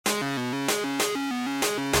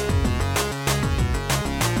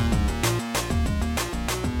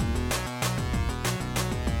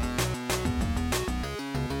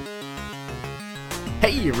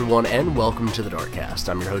Hey everyone, and welcome to the Darkcast.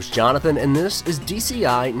 I'm your host Jonathan, and this is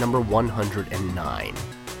DCI number 109.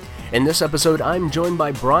 In this episode, I'm joined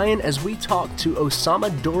by Brian as we talk to Osama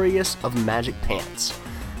Dorius of Magic Pants.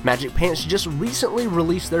 Magic Pants just recently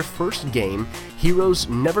released their first game, Heroes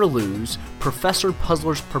Never Lose, Professor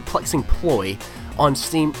Puzzler's Perplexing Ploy, on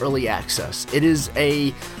Steam Early Access. It is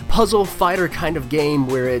a puzzle fighter kind of game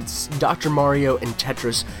where it's Dr. Mario and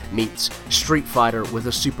Tetris meets Street Fighter with a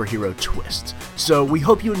superhero twist. So we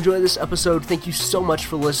hope you enjoy this episode. Thank you so much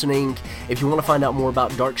for listening. If you want to find out more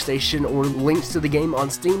about DarkStation or links to the game on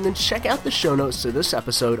Steam, then check out the show notes to this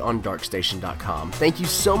episode on darkstation.com. Thank you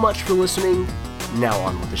so much for listening. Now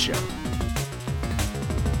on with the show.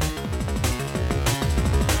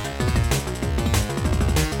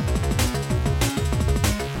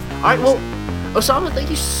 All right, well, Osama,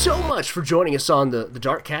 thank you so much for joining us on the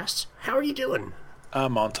Darkcast. How are you doing?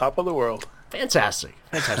 I'm on top of the world. Fantastic.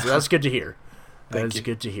 That's good to hear. That is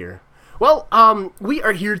good to hear. Well, we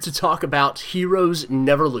are here to talk about Heroes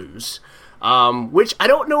Never Lose, which I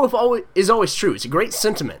don't know if is always true. It's a great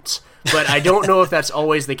sentiment, but I don't know if that's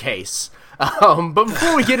always the case. But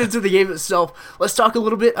before we get into the game itself, let's talk a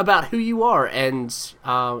little bit about who you are and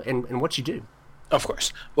what you do. Of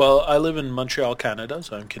course. Well, I live in Montreal, Canada,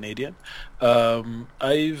 so I'm Canadian.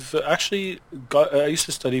 I used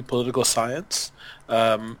to study political science,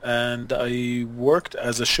 and I worked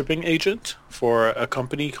as a shipping agent for a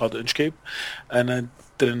company called Inchcape, and I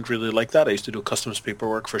didn't really like that. I used to do customs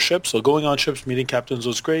paperwork for ships, so going on ships, meeting captains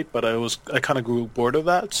was great, but I kind of grew bored of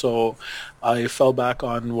that, so I fell back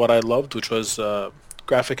on what I loved, which was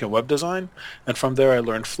graphic and web design, and from there I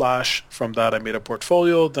learned Flash. From that I made a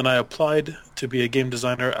portfolio. Then I applied to be a game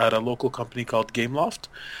designer at a local company called Gameloft.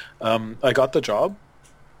 I got the job,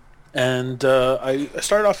 and I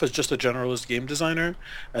started off as just a generalist game designer,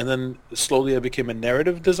 and then slowly I became a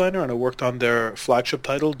narrative designer, and I worked on their flagship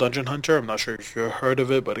title, Dungeon Hunter. I'm not sure if you've heard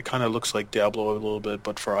of it, but it kind of looks like Diablo a little bit,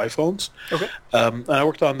 but for iPhones. Okay. And I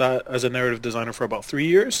worked on that as a narrative designer for about 3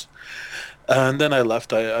 years. And then I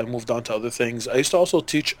left. I moved on to other things. I used to also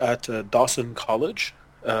teach at Dawson College,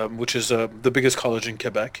 which is the biggest college in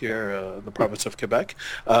Quebec, here in the province of Quebec.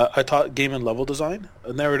 I taught game and level design,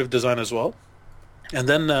 narrative design as well. And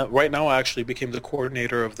then right now I actually became the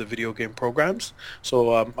coordinator of the video game programs.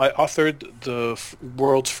 So I authored the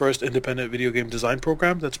world's first independent video game design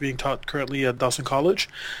program that's being taught currently at Dawson College.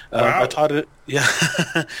 Wow. I taught it,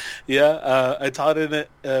 yeah, I taught in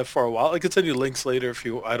it for a while. I could send you links later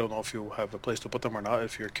I don't know if you have a place to put them or not,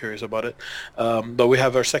 if you're curious about it. But we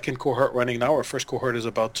have our second cohort running now. Our first cohort is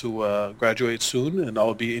about to graduate soon, and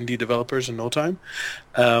all be indie developers in no time.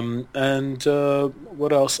 And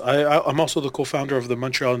what else? I'm also the co-founder of the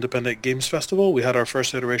Montreal Independent Games Festival. We had our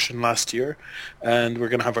first iteration last year, and we're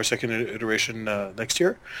going to have our second iteration next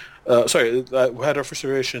year. We had our first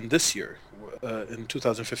iteration this year in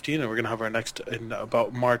 2015, and we're going to have our next in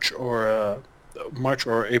about March or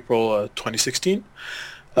April 2016.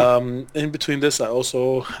 In between this, I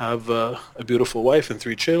also have a beautiful wife and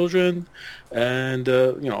 3 children, and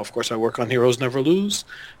of course, I work on Heroes Never Lose,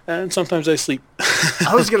 and sometimes I sleep.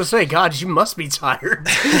 I was gonna say, God, you must be tired.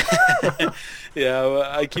 Yeah,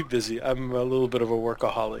 I keep busy. I'm a little bit of a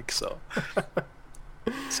workaholic, so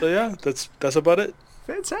yeah, that's about it.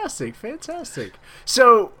 Fantastic.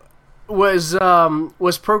 So,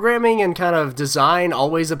 was programming and kind of design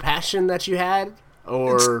always a passion that you had,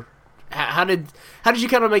 or how did you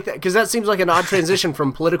kind of make that? Because that seems like an odd transition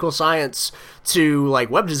from political science to like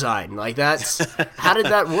web design. Like how did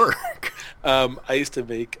that work? I used to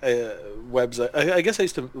make websites. I guess I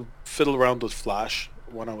used to fiddle around with Flash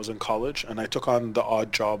when I was in college, and I took on the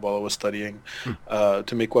odd job while I was studying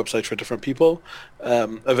to make websites for different people.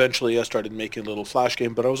 Eventually, I started making a little Flash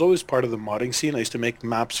game, but I was always part of the modding scene. I used to make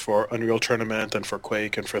maps for Unreal Tournament and for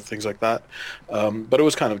Quake and for things like that, but it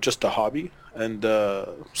was kind of just a hobby. And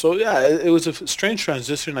so, yeah, it was a strange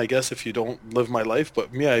transition, I guess, if you don't live my life.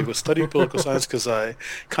 But me, I was studying political science because I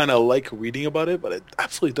kind of like reading about it, but I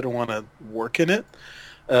absolutely didn't want to work in it.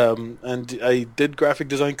 And I did graphic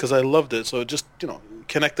design because I loved it. So just,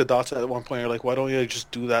 connect the dots at one point. You're like, why don't you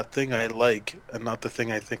just do that thing I like and not the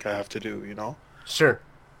thing I think I have to do, Sure.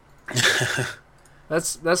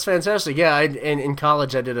 That's fantastic. Yeah, in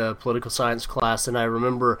college I did a political science class, and I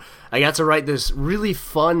remember I got to write this really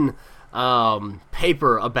fun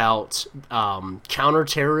paper about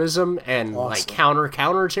counterterrorism and like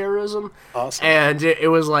counterterrorism. Awesome. And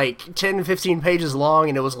it was like 10, 15 pages long,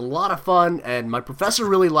 and it was a lot of fun, and my professor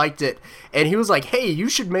really liked it, and he was like, hey, you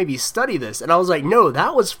should maybe study this. And I was like, no,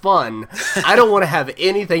 that was fun. I don't want to have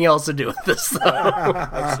anything else to do with this stuff.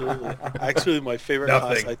 Absolutely. Actually, my favorite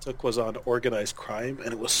class I took was on organized crime,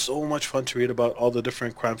 and it was so much fun to read about all the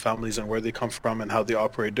different crime families and where they come from and how they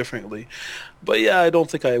operate differently. But yeah, I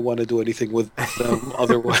don't think I want to do anything with them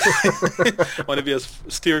otherwise. I want to be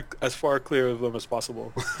steer as far clear of them as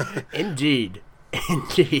possible. Indeed.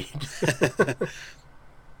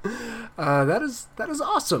 That is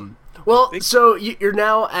awesome. Well, so you're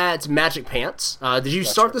now at Magic Pants. Did you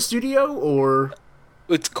start the studio, or?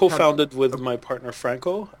 It's co-founded with my partner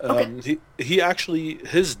Franco. He actually,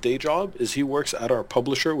 his day job is he works at our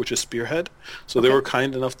publisher, which is Spearhead. So they were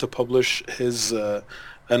kind enough to publish his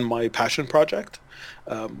and my passion project.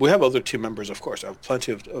 We have other team members, of course. I have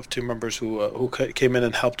plenty of team members who came in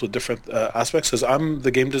and helped with different aspects. Because I'm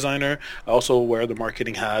the game designer, I also wear the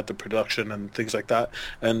marketing hat, the production, and things like that.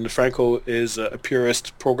 And Franco is a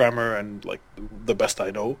purist programmer and like the best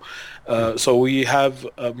I know. So we have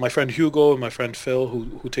my friend Hugo and my friend Phil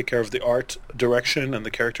who take care of the art direction and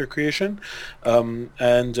the character creation.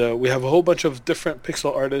 And we have a whole bunch of different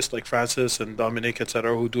pixel artists like Francis and Dominic,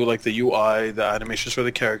 etc., who do like the UI, the animations for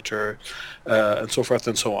the character, and so forth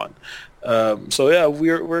and so on. So yeah,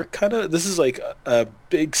 we're kind of, this is like a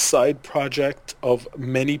big side project of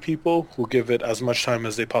many people who give it as much time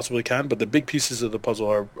as they possibly can, but the big pieces of the puzzle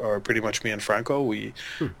are pretty much me and Franco. We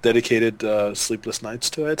dedicated sleepless nights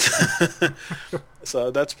to it.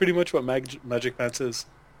 So that's pretty much what Magic Pants is.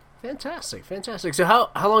 Fantastic. So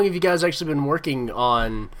how long have you guys actually been working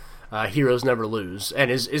on Heroes Never Lose? And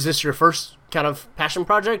is this your first kind of passion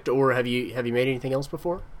project, or have you made anything else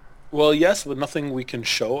before? Well, yes, but nothing we can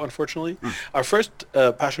show, unfortunately. Our first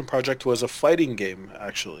passion project was a fighting game,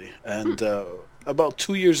 actually. And about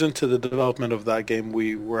 2 years into the development of that game,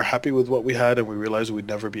 we were happy with what we had, and we realized we'd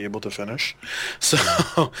never be able to finish.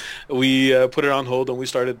 So we put it on hold, and we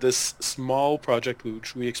started this small project,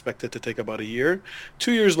 which we expected to take about a year.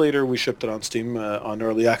 2 years later, we shipped it on Steam on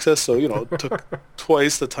early access. So, it took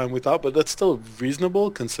twice the time we thought, but that's still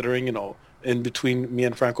reasonable considering, in between, me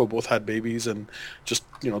and Franco both had babies and just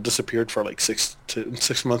disappeared for like 6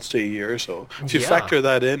 months to a year. So if you factor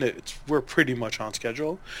that in, we're pretty much on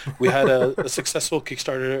schedule. We had a successful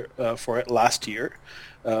Kickstarter for it last year,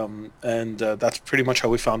 and that's pretty much how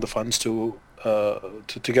we found the funds to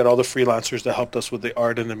get all the freelancers that helped us with the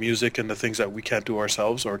art and the music and the things that we can't do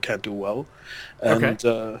ourselves or can't do well. And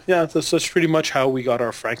that's pretty much how we got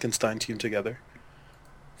our Frankenstein team together.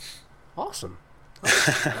 Awesome.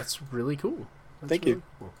 That's really cool. Thank you.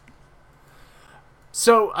 Cool.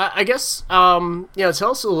 So I guess tell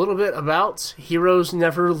us a little bit about Heroes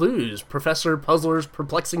Never Lose, Professor Puzzler's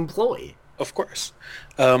perplexing ploy. Of course.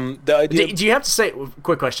 The idea. Do you have to say?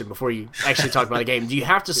 Quick question before you actually talk about the game. Do you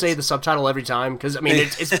have to say the subtitle every time? Because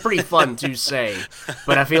it's pretty fun to say,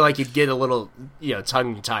 but I feel like you'd get a little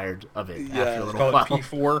tongue tired of it after a little while.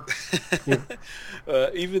 P4.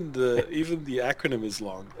 Even the acronym is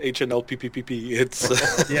long. HNLPPPP. It's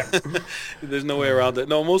there's no way around it.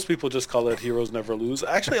 No, most people just call it Heroes Never Lose.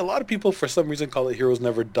 Actually, a lot of people for some reason call it Heroes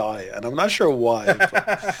Never Die, and I'm not sure why.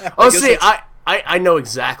 I know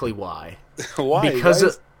exactly why. Why?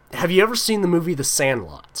 Because have you ever seen the movie The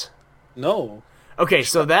Sandlot? No. Okay,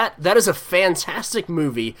 so that is a fantastic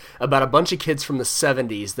movie about a bunch of kids from the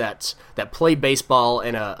 70s that play baseball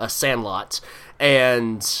in a sandlot,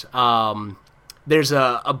 and there's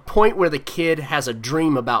a point where the kid has a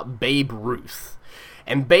dream about Babe Ruth,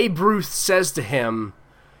 and Babe Ruth says to him,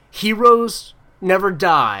 heroes never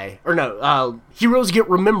die, or no, heroes get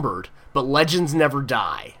remembered, but legends never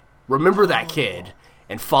die. Remember that, kid,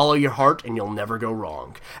 and follow your heart, and you'll never go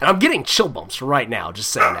wrong. And I'm getting chill bumps right now just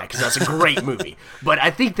saying that, because that's a great movie. But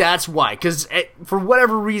I think that's why, because for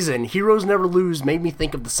whatever reason, Heroes Never Lose made me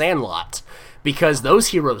think of The Sandlot, because those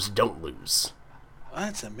heroes don't lose.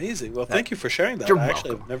 That's amazing. Well, thank you for sharing that. You're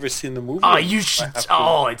Actually, welcome. I've never seen the movie. Oh, you should.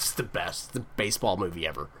 Oh, it's the best. The baseball movie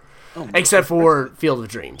ever. Except for Field of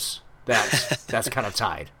Dreams. That's kind of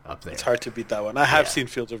tied up there. It's hard to beat that one. I have seen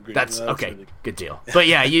Fields of Green. That's okay. Really good deal. But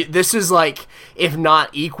yeah, this is like, if not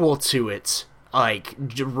equal to it, like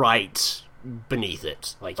right beneath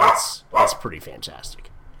it. Like it's pretty fantastic.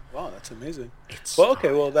 Wow, that's amazing. It's Well,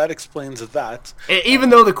 okay, well, that explains that. even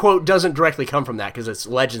though the quote doesn't directly come from that, because it's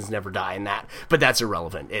legends never die in that, but that's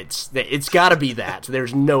irrelevant. It's got to be that.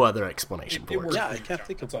 There's no other explanation for it. Yeah, I can't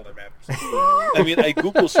think of That's all that matters. I mean, I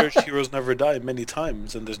Google searched "Heroes Never Die" many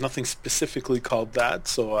times, and there's nothing specifically called that.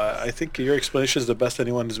 So I think your explanation is the best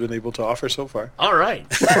anyone has been able to offer so far. All right.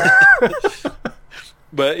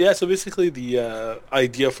 But yeah, so basically the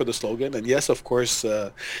idea for the slogan, and yes, of course,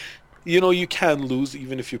 you can lose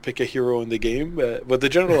even if you pick a hero in the game. But the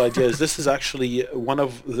general idea is this is actually one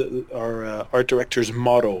of our art director's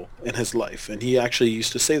motto in his life. And he actually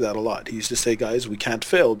used to say that a lot. He used to say, guys, we can't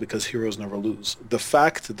fail because heroes never lose. The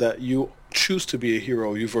fact that you choose to be a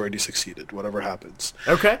hero, you've already succeeded, whatever happens.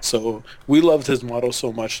 Okay. So we loved his motto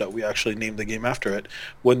so much that we actually named the game after it.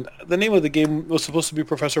 When the name of the game was supposed to be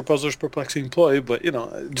Professor Puzzler's Perplexing Ploy, but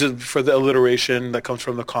just for the alliteration that comes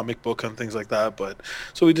from the comic book and things like that. But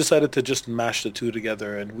so we decided to just mash the two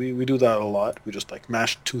together, and we do that a lot. We just like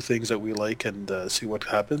mash two things that we like and see what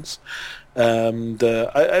happens. And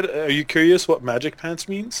are you curious what Magic Pants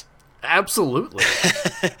means? Absolutely.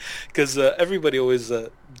 Because everybody always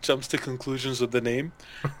jumps to conclusions with the name,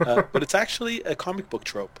 but it's actually a comic book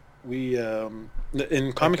trope. We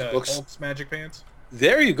in comic books. Hulk's Magic Pants.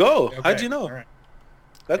 There you go. Okay, How'd you know? all right.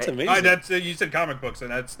 That's amazing. That's you said comic books, and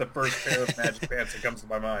that's the first pair of Magic Pants that comes to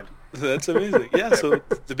my mind. That's amazing. Yeah, so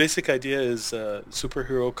the basic idea is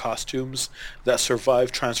superhero costumes that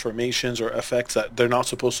survive transformations or effects that they're not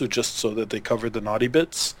supposed to, just so that they cover the naughty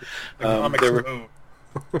bits. Comics move.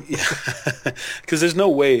 Yeah, because there's no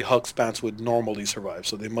way Hulk's pants would normally survive,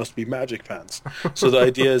 so they must be magic pants. So the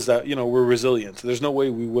idea is that we're resilient. There's no way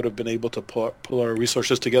we would have been able to pull our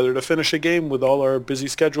resources together to finish a game with all our busy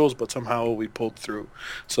schedules, but somehow we pulled through.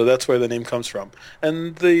 So that's where the name comes from.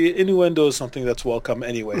 And the innuendo is something that's welcome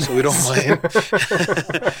anyway, so we don't mind.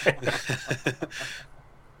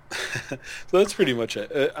 So that's pretty much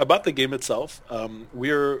it. About the game itself,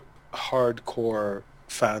 we're hardcore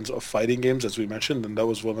fans of fighting games, as we mentioned, and that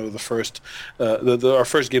was one of the first our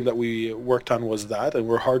first game that we worked on was that, and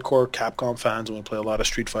we're hardcore Capcom fans, and we play a lot of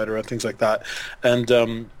Street Fighter and things like that.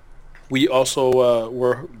 And we also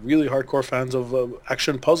were really hardcore fans of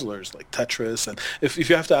action puzzlers like Tetris. And if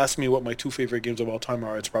you have to ask me what my two favorite games of all time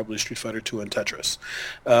are, it's probably Street Fighter 2 and Tetris.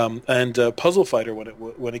 And Puzzle Fighter,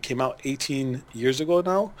 when it came out 18 years ago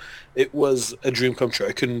now, it was a dream come true.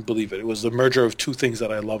 I couldn't believe it. It was the merger of two things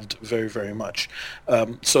that I loved very, very much.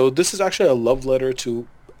 So this is actually a love letter to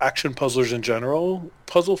action puzzlers in general,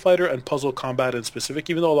 Puzzle Fighter and Puzzle Combat in specific.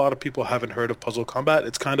 Even though a lot of people haven't heard of Puzzle Combat,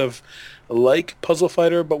 it's kind of like Puzzle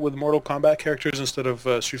Fighter but with Mortal Kombat characters instead of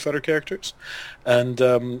Street Fighter characters. And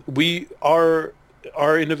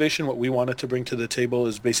our innovation, what we wanted to bring to the table,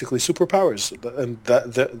 is basically superpowers, and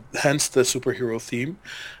that hence the superhero theme.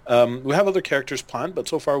 We have other characters planned, but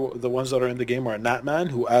so far the ones that are in the game are Gnatman,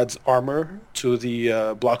 who adds armor to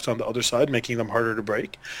the blocks on the other side, making them harder to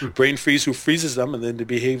break. Brain Freeze, who freezes them, and then they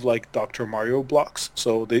behave like Dr. Mario blocks,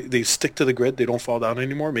 so they stick to the grid, they don't fall down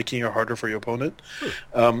anymore, making it harder for your opponent.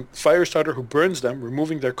 Firestarter, who burns them,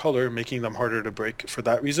 removing their color, making them harder to break for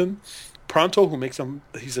that reason. Pronto, who makes him,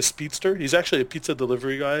 he's a speedster. He's actually a pizza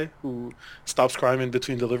delivery guy who stops crime in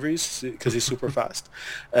between deliveries because he's super fast.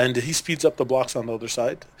 And he speeds up the blocks on the other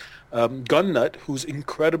side. Gun Nut, who's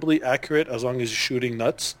incredibly accurate as long as you're shooting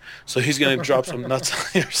nuts. So he's going to drop some nuts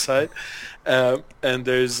on your side. And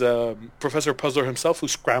there's Professor Puzzler himself, who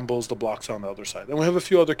scrambles the blocks on the other side. And we have a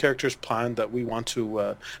few other characters planned that we want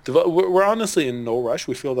to develop. We're honestly in no rush.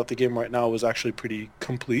 We feel that the game right now is actually pretty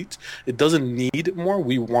complete. It doesn't need more.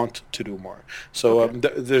 We want to do more. So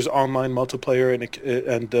there's online multiplayer,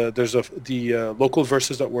 and there's the local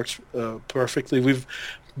versus that works perfectly. We've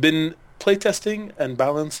been playtesting and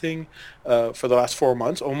balancing for the last 4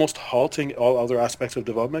 months, almost halting all other aspects of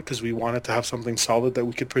development because we wanted to have something solid that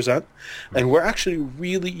we could present. And we're actually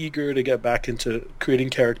really eager to get back into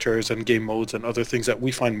creating characters and game modes and other things that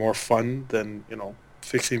we find more fun than,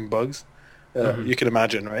 fixing bugs. You can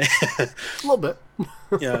imagine, right? A little bit.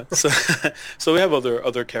 Yeah. So we have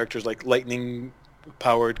other characters like lightning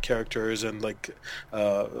powered characters and like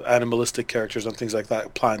animalistic characters and things like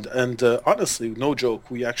that planned. And honestly, no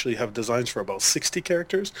joke, we actually have designs for about 60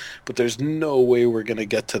 characters, but there's no way we're going to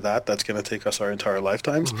get to that. That's going to take us our entire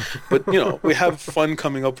lifetimes. But, we have fun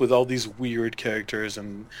coming up with all these weird characters,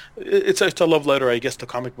 and it's a love letter, I guess, to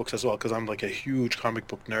comic books as well, because I'm like a huge comic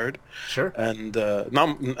book nerd. Sure. And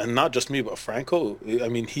not just me, but Franco. I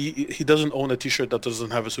mean, he doesn't own a t-shirt that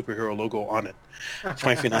doesn't have a superhero logo on it.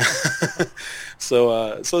 Frankly not.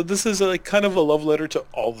 So this is like kind of a love letter to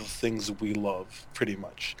all the things we love, pretty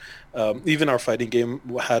much. Even our fighting game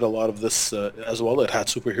had a lot of this as well. It had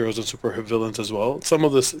superheroes and supervillains as well. Some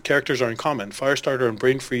of the characters are in common. Firestarter and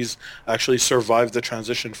Brain Freeze actually survived the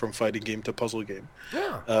transition from fighting game to puzzle game.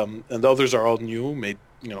 Yeah. And the others are all new, made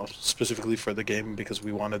specifically for the game because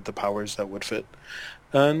we wanted the powers that would fit.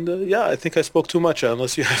 And I think I spoke too much.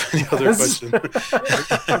 Unless you have any other questions.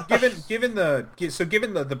 given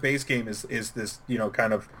the base game is this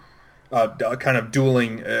kind of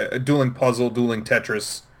dueling puzzle, dueling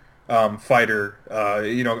Tetris fighter,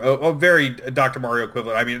 a very Dr. Mario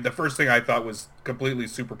equivalent. I mean, the first thing I thought was completely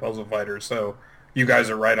Super Puzzle Fighter. So you guys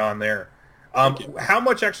are right on there. How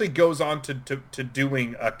much actually goes on to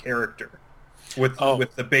doing a character with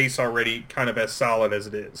the base already kind of as solid as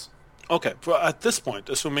it is? Okay, but at this point,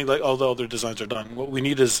 assuming like all the other designs are done, what we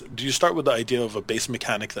need is, do you start with the idea of a base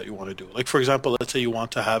mechanic that you want to do? Like, for example, let's say you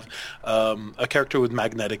want to have a character with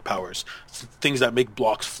magnetic powers, things that make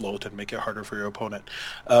blocks float and make it harder for your opponent.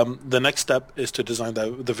 The next step is to design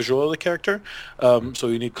the visual of the character. So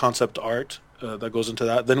you need concept art. That goes into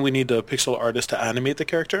that. Then we need a pixel artist to animate the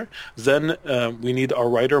character. Then we need our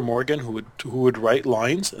writer Morgan who would write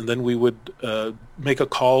lines, and then we would make a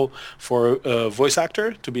call for a voice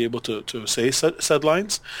actor to be able to say said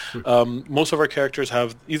lines. Most of our characters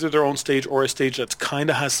have either their own stage or a stage that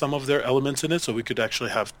kind of has some of their elements in it, so we could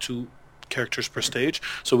actually have 2 characters per stage.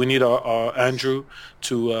 So we need our Andrew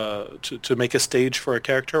to make a stage for a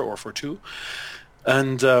character or for 2.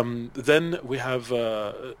 And then we have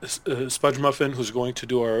Spudge Muffin, who's going to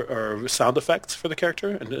do our sound effects for the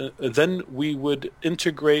character, and then we would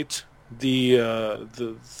integrate the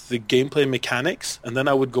gameplay mechanics, and then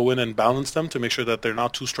I would go in and balance them to make sure that they're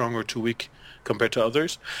not too strong or too weak compared to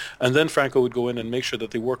others. And then Franco would go in and make sure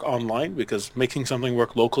that they work online, because making something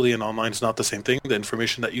work locally and online is not the same thing. The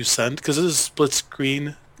information that you send, because this is split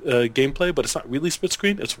screen gameplay, but it's not really split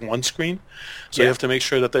screen, it's one screen. So you have to make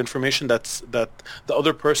sure that the information that the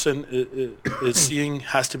other person is seeing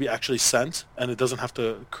has to be actually sent, and it doesn't have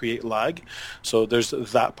to create lag. So there's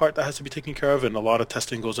that part that has to be taken care of, and a lot of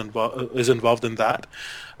testing is involved in that.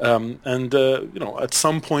 At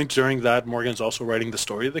some point during that, Morgan's also writing the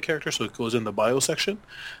story of the character, so it goes in the bio section,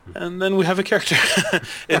 and then we have a character.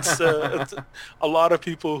 It's a lot of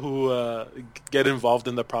people who get involved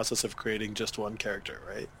in the process of creating just one character,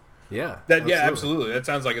 right? Yeah. Absolutely. That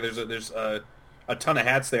sounds like there's a ton of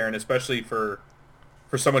hats there, and especially for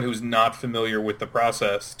someone who's not familiar with the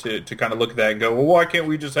process to kind of look at that and go, well, why can't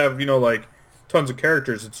we just have like tons of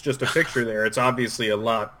characters? It's just a picture there. It's obviously a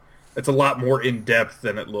lot more in depth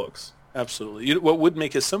than it looks. Absolutely. What would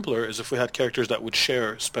make it simpler is if we had characters that would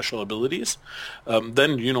share special abilities.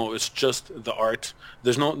 Then it's just the art.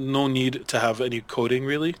 There's no need to have any coding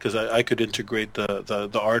really, because I could integrate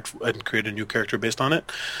the art and create a new character based on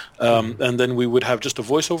it. And then we would have just a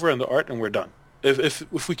voiceover and the art, and we're done.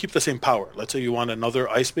 If we keep the same power, let's say you want another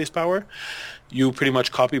ice-based power, you pretty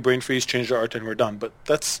much copy Brain Freeze, change the art, and we're done. But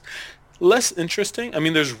that's less interesting. I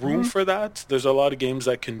mean, there's room for that. There's a lot of games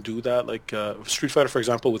that can do that, like Street Fighter, for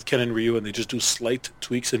example, with Ken and Ryu, and they just do slight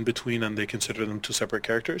tweaks in between, and they consider them 2 separate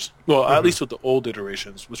characters. Well, at least with the old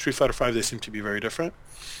iterations. With Street Fighter 5, they seem to be very different.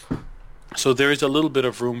 So there is a little bit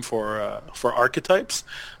of room for archetypes,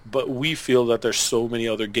 but we feel that there's so many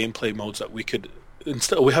other gameplay modes that we could.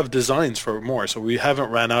 Instead, we have designs for more, so we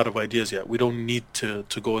haven't ran out of ideas yet. We don't need to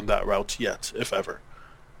go in that route yet, if ever.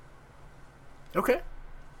 Okay.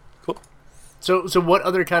 Cool. So what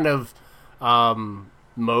other kind of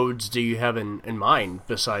modes do you have in mind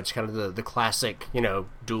besides kind of the classic,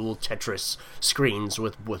 dual Tetris screens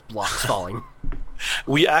with blocks falling?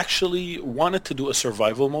 We actually wanted to do a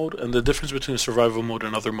survival mode, and the difference between a survival mode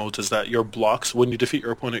and other modes is that your blocks, when you defeat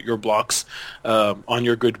your opponent, your blocks on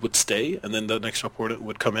your grid would stay, and then the next opponent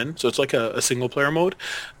would come in. So it's like a single-player mode.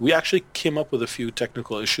 We actually came up with a few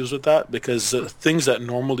technical issues with that, because things that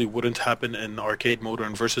normally wouldn't happen in arcade mode or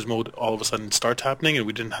in versus mode all of a sudden start happening, and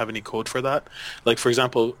we didn't have any code for that. Like, for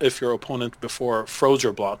example, if your opponent before froze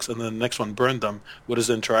your blocks and then the next one burned them, what is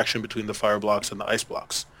the interaction between the fire blocks and the ice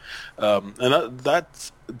blocks?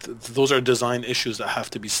 Those are design issues that have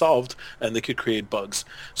to be solved, and they could create bugs.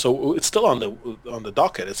 So it's still on the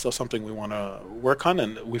docket. It's still something we want to work on,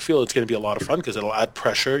 and we feel it's going to be a lot of fun because it'll add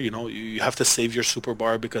pressure. You have to save your super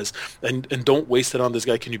bar and don't waste it on this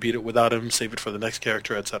guy. Can you beat it without him? Save it for the next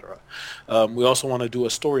character, etc. We also want to do a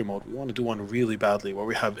story mode. We want to do one really badly where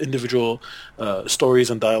we have individual stories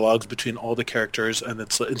and dialogues between all the characters, and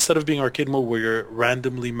it's instead of being arcade mode where you're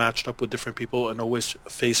randomly matched up with different people and always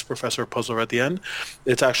face Professor Puzzler at the end,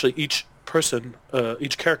 it's actually each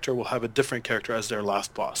each character will have a different character as their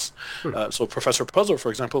last boss. So Professor Puzzler, for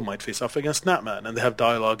example, might face off against Gnatman, and they have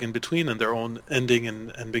dialogue in between and their own ending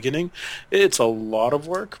and beginning. It's a lot of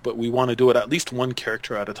work, but we want to do it at least one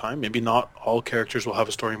character at a time. Maybe not all characters will have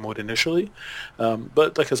a story mode initially,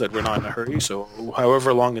 but like I said, we're not in a hurry, so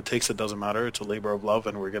however long it takes, it doesn't matter. It's a labor of love,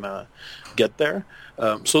 and we're going to get there.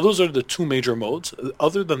 So those are the two major modes.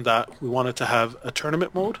 Other than that, we wanted to have a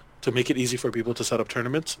tournament mode to make it easy for people to set up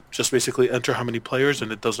tournaments. Just basically enter how many players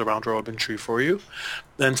and it does the round robin tree for you.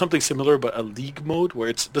 Then something similar, but a league mode where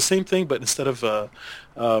it's the same thing, but instead of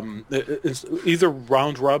it's either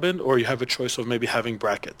round robin or you have a choice of maybe having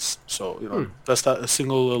brackets. So, that's a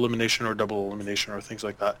single elimination or double elimination or things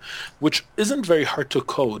like that, which isn't very hard to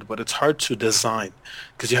code, but it's hard to design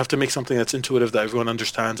because you have to make something that's intuitive that everyone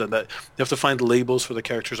understands, and that you have to find labels for the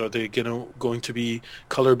characters. Are they going to be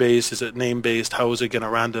color-based? Is it name-based? How is it going to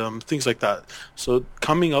random? Things like that. So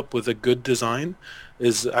coming up with a good design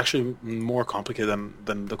is actually more complicated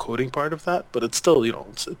than the coding part of that, but it's still,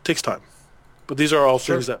 it takes time. But these are all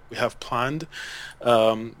things that we have planned.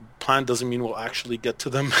 Planned doesn't mean we'll actually get to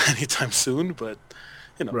them anytime soon, but,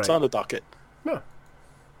 It's on the docket. Yeah.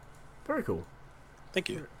 Very cool. Thank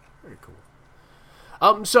you. Very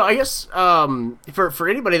cool. So I guess for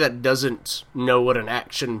anybody that doesn't know what an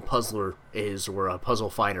action puzzler is or a puzzle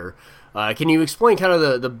fighter, can you explain kind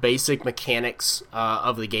of the basic mechanics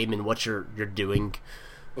of the game and what you're doing?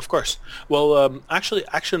 Of course. Well, actually,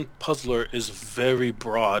 Action Puzzler is very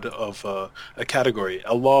broad of a category.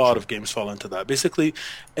 A lot of games fall into that. Basically,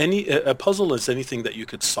 a puzzle is anything that you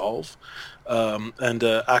could solve, and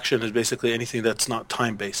action is basically anything that's not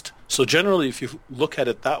time-based. So generally, if you look at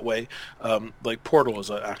it that way, like Portal is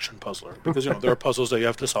an action puzzler because there are puzzles that you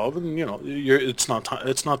have to solve, and it's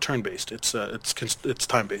not turn-based. It's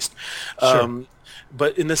time-based. Sure.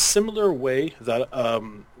 But in a similar way that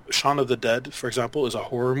Shaun of the Dead, for example, is a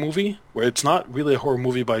horror movie where it's not really a horror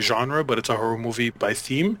movie by genre, but it's a horror movie by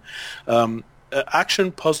theme.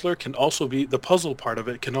 Action puzzler can also be, the puzzle part of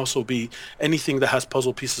it can also be anything that has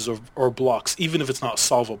puzzle pieces or blocks, even if it's not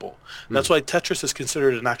solvable. That's why Tetris is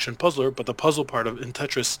considered an action puzzler, but the puzzle part of in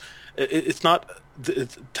Tetris,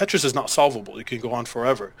 Tetris is not solvable. It can go on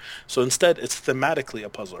forever. So instead, it's thematically a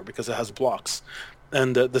puzzler because it has blocks.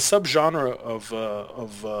 And the subgenre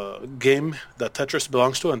of game that Tetris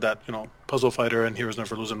belongs to, and that Puzzle Fighter and Heroes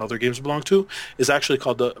Never Lose and other games belong to, is actually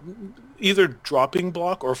called the either dropping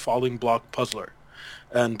block or falling block puzzler.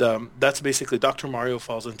 And that's basically Dr. Mario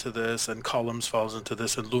falls into this, and Columns falls into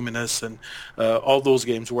this, and Luminous, and all those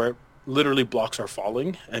games where literally blocks are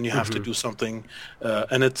falling, and you have to do something,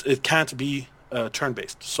 and it can't be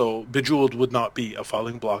turn-based. So Bejeweled would not be a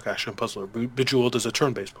falling block action puzzler. Bejeweled is a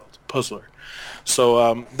turn-based puzzler.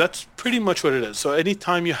 So that's pretty much what it is. So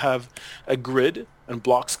anytime you have a grid and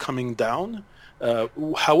blocks coming down,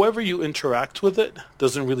 however you interact with it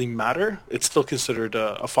doesn't really matter. It's still considered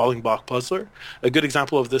a falling block puzzler. A good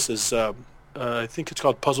example of this is I think it's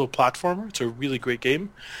called Puzzle Platformer. It's a really great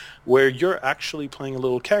game where you're actually playing a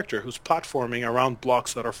little character who's platforming around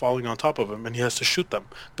blocks that are falling on top of him, and he has to shoot them.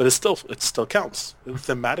 But it still counts.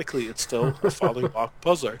 Thematically, it's still a falling block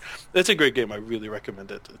puzzler. It's a great game. I really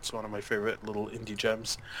recommend it. It's one of my favorite little indie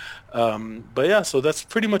gems. But yeah, so that's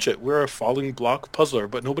pretty much it. We're a falling block puzzler,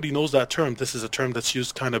 but nobody knows that term. This is a term that's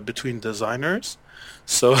used kind of between designers.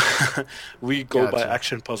 So we go by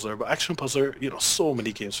action puzzler. But action puzzler, so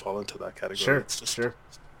many games fall into that category. Sure, it's just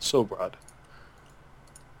so broad.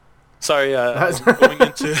 Sorry, I'm going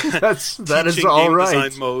into that is all game right.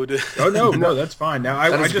 Design mode. Oh no, that's fine. Now I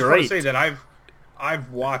just want great. to say that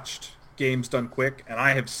I've watched games done quick, and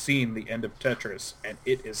I have seen the end of Tetris, and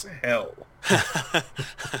it is hell.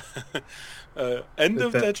 End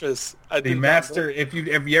of Tetris. The master. If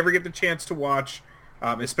you ever get the chance to watch,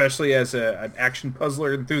 especially as an action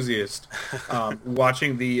puzzler enthusiast,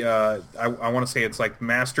 watching the I want to say it's like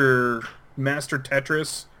Master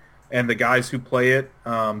Tetris. And the guys who play it,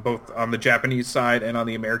 both on the Japanese side and on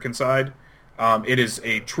the American side, it is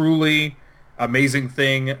a truly amazing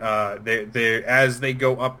thing. They as they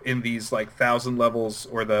go up in these like 1,000 levels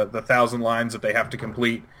or the 1,000 lines that they have to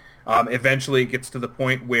complete, eventually it gets to the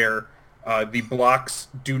point where the blocks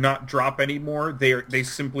do not drop anymore. They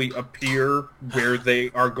simply appear where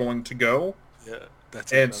they are going to go. Yeah,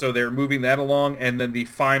 that's and so they're moving that along, and then the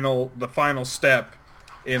final step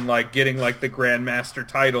in like getting like the Grandmaster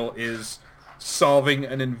title is solving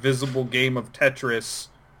an invisible game of Tetris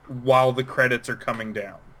while the credits are coming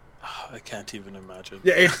down. I can't even imagine.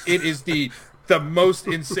 Yeah, it is the most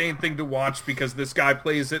insane thing to watch because this guy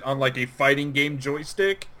plays it on like a fighting game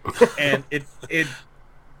joystick, and it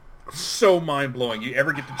so mind blowing. You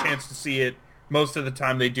ever get the chance to see it, most of the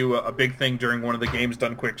time they do a big thing during one of the Games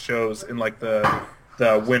Done Quick shows in like the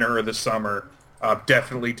winter or the summer.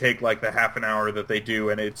 Definitely take like the half an hour that they do,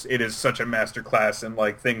 and it is such a masterclass in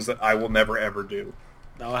like things that I will never ever do.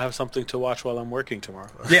 Now I have something to watch while I'm working tomorrow.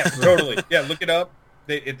 Yeah, totally. Yeah, look it up.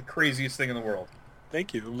 It's the craziest thing in the world.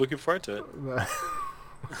 Thank you. I'm looking forward to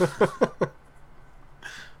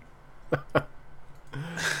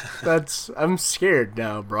it. I'm scared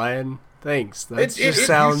now, Brian. Thanks. That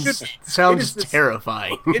sounds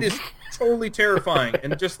terrifying. It is totally terrifying,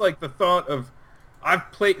 and just like the thought of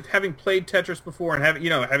having played Tetris before, and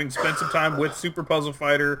having spent some time with Super Puzzle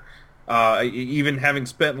Fighter, even having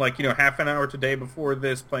spent half an hour today before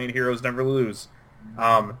this playing Heroes Never Lose.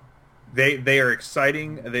 They are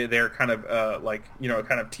exciting. They are kind of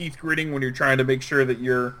kind of teeth gritting when you're trying to make sure that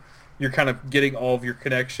you're kind of getting all of your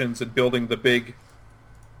connections and building the big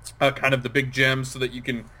the big gems so that you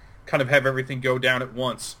can kind of have everything go down at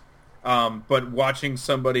once. But watching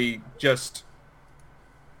somebody just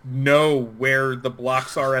know where the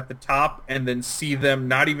blocks are at the top and then see them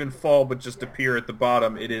not even fall but just appear at the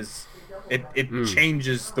bottom, it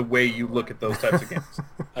changes the way you look at those types of games.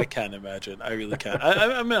 I can't imagine. I really can't.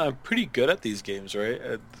 I mean, I'm pretty good at these games, right?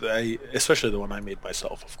 Especially the one I made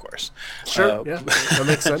myself, of course. Sure, yeah, that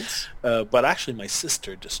makes sense. But actually, my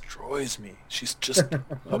sister destroys me. She's just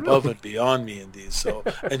above and beyond me in these. So,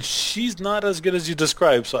 and she's not as good as you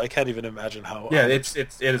described. So I can't even imagine how. Yeah, it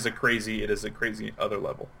is a crazy other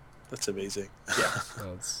level. That's amazing. Yeah,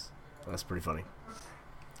 that's pretty funny.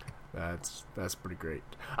 That's pretty great.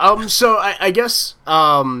 So I guess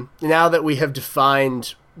now that we have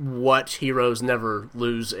defined what Heroes Never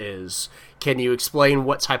Lose is, can you explain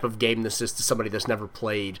what type of game this is to somebody that's never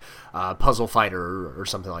played Puzzle Fighter or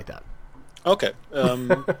something like that? Okay.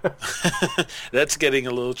 That's getting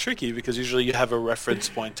a little tricky because usually you have a reference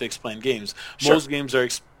point to explain games. Sure. Most games are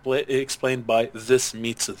explained by this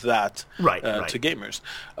meets that right. to gamers.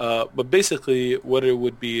 But basically what it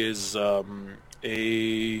would be is how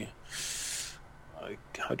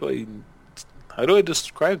do I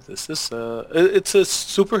describe this? It's a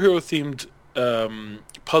superhero themed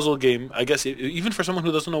puzzle game. I guess even for someone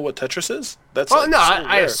who doesn't know what Tetris is, that's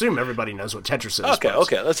I assume everybody knows what Tetris is.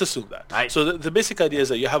 Okay, let's assume that. So the basic idea is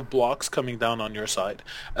that you have blocks coming down on your side,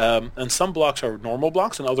 and some blocks are normal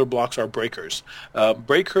blocks and other blocks are breakers.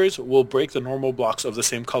 Breakers will break the normal blocks of the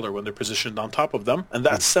same color when they're positioned on top of them, and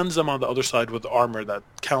that sends them on the other side with armor that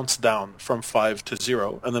counts down from 5 to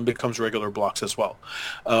 0 and then becomes regular blocks as well.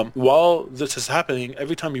 While this is happening,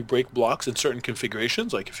 every time you break blocks in certain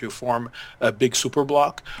configurations, like if you form a big super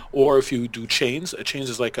block, or if you do chains. A chains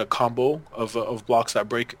is like a combo of blocks that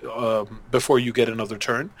break before you get another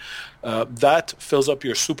turn. That fills up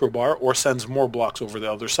your super bar or sends more blocks over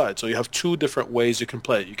the other side. So you have two different ways you can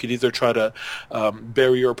play it. You could either try to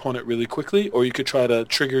bury your opponent really quickly, or you could try to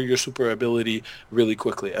trigger your super ability really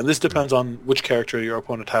quickly. And this depends on which character your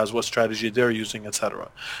opponent has, what strategy they're using, etc.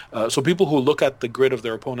 So people who look at the grid of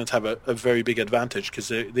their opponents have a very big advantage because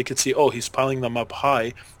they could see, oh, he's piling them up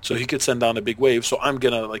high, so he could send down a big wave. So I'm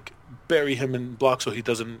gonna bury him in blocks so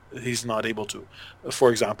he's not able to, for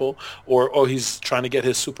example, or he's trying to get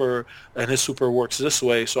his super, and his super works this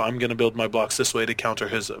way, so I'm going to build my blocks this way to counter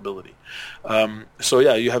his ability. So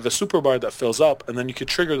yeah, you have a super bar that fills up, and then you could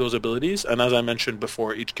trigger those abilities, and as I mentioned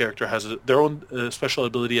before, each character has their own special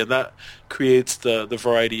ability, and that creates the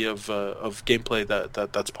variety of gameplay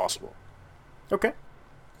that's possible. Okay.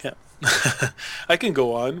 Yeah. I can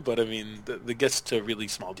go on, but I mean, it gets to really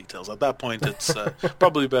small details. At that point, it's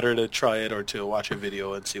probably better to try it or to watch a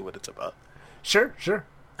video and see what it's about. Sure.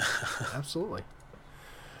 Absolutely.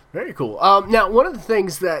 Very cool. Now, one of the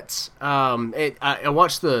things that I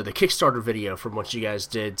watched the Kickstarter video from what you guys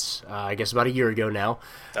did, I guess about a year ago now.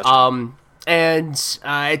 That's right. And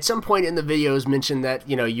at some point in the video, it was mentioned that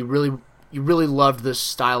you really loved this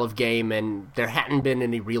style of game, and there hadn't been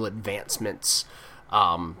any real advancements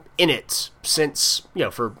in it since,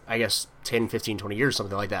 for, I guess, 10, 15, 20 years,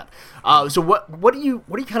 something like that. So what are you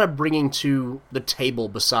kind of bringing to the table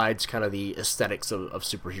besides kind of the aesthetics of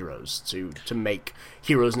superheroes to make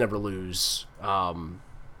Heroes Never Lose,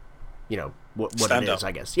 what stand it is, out.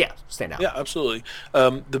 I guess. Yeah, stand out. Yeah, absolutely.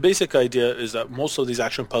 The basic idea is that most of these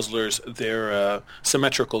action puzzlers, they're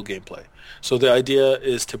symmetrical gameplay. So the idea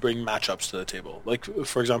is to bring matchups to the table. Like,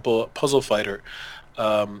 for example, Puzzle Fighter,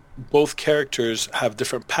 both characters have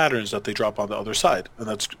different patterns that they drop on the other side, and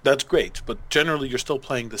that's great, but generally you're still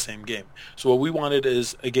playing the same game. So what we wanted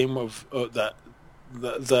is a game of that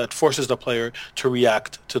that forces the player to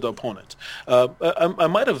react to the opponent. I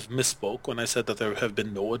might have misspoke when I said that there have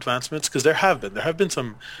been no advancements, because there have been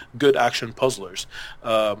some good action puzzlers,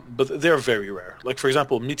 but they're very rare. Like, for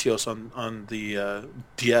example, Meteos on the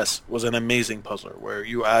DS was an amazing puzzler where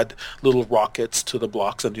you add little rockets to the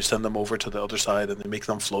blocks and you send them over to the other side and they make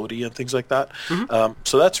them floaty and things like that.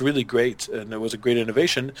 So that's really great, and it was a great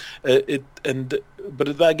innovation.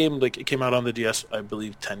 But that game, like, it came out on the DS, I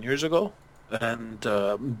believe, 10 years ago. And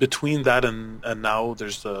between that and now,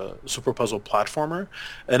 there's the Super Puzzle platformer,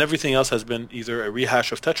 and everything else has been either a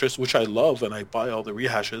rehash of Tetris, which I love, and I buy all the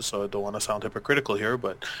rehashes, so I don't want to sound hypocritical here,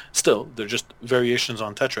 but still, they're just variations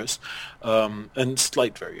on Tetris, and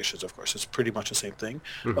slight variations, of course. It's pretty much the same thing.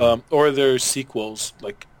 Or there's sequels,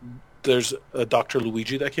 like there's a Dr.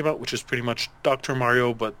 Luigi that came out, which is pretty much Dr.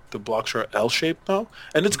 Mario, but the blocks are L-shaped now,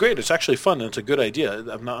 and it's great. It's actually fun, and it's a good idea.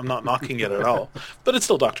 I'm not knocking it at all, but it's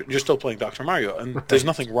still you're still playing Dr. Mario, and there's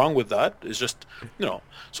nothing wrong with that. It's just,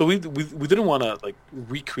 so we didn't want to like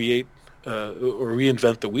recreate or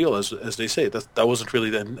reinvent the wheel, as they say. That wasn't really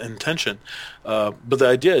the intention. But the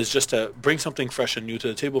idea is just to bring something fresh and new to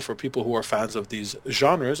the table for people who are fans of these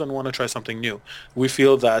genres and want to try something new. We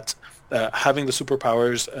feel that having the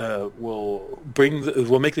superpowers will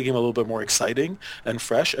make the game a little bit more exciting and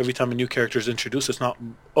fresh. Every time a new character is introduced, it's not,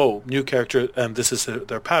 new character and this is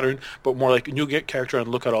their pattern, but more like new character and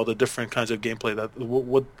look at all the different kinds of gameplay. That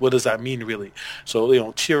what does that mean really?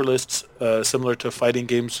 So tier lists similar to fighting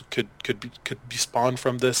games could be spawned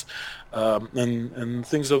from this, and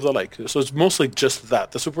things of the like. So it's mostly just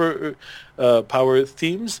that, the super power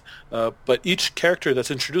themes, but each character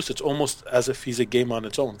that's introduced, it's almost as if he's a game on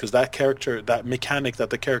its own, because that character, that mechanic that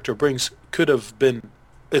the character brings could have been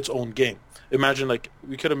its own game. Imagine, like,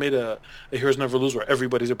 we could have made a Heroes Never Lose where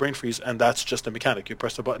everybody's a brain freeze, and that's just a mechanic. You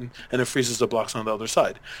press the button and it freezes the blocks on the other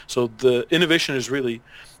side. So the innovation is really,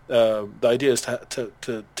 the idea is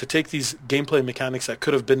to take these gameplay mechanics that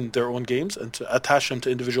could have been their own games and to attach them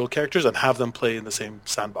to individual characters and have them play in the same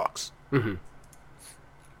sandbox. Very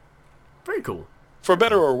cool. For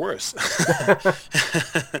better or worse.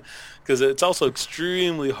 Because it's also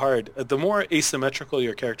extremely hard. The more asymmetrical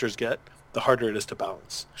your characters get, the harder it is to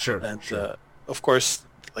balance. Sure. And of course,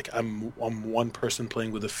 like, I'm one person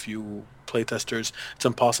playing with a few playtesters. It's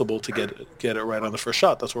impossible to get it right on the first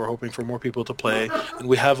shot. That's what we're hoping for more people to play. And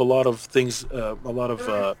we have a lot of things, a lot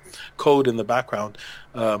of code in the background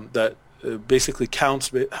that basically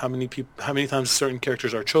counts how many times certain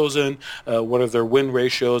characters are chosen, what are their win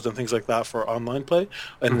ratios and things like that for online play,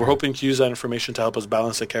 and we're hoping to use that information to help us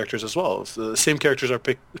balance the characters as well. If the same characters are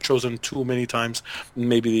chosen too many times,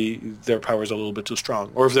 maybe their power is a little bit too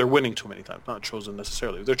strong, or if they're winning too many times, not chosen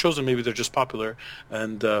necessarily. If they're chosen, maybe they're just popular,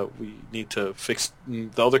 and we need to fix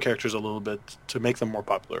the other characters a little bit to make them more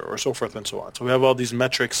popular, or so forth and so on. So we have all these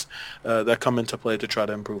metrics that come into play to try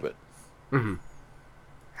to improve it.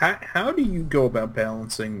 How do you go about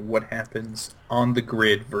balancing what happens on the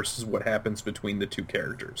grid versus what happens between the two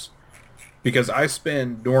characters? Because I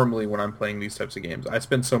spend, normally when I'm playing these types of games, I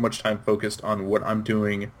spend so much time focused on what I'm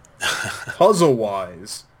doing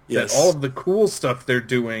puzzle-wise that all of the cool stuff they're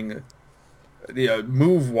doing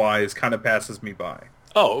move-wise kind of passes me by.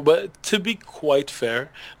 Oh, but to be quite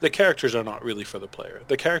fair, the characters are not really for the player.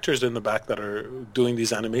 The characters in the back that are doing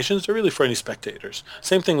these animations are really for any spectators.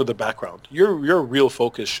 Same thing with the background. Your real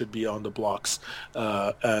focus should be on the blocks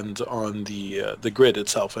and on the grid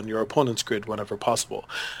itself and your opponent's grid whenever possible.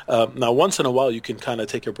 Now, once in a while, you can kind of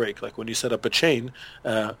take a break. Like when you set up a chain,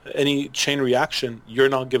 any chain reaction, you're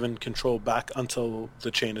not given control back until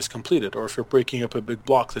the chain is completed. Or if you're breaking up a big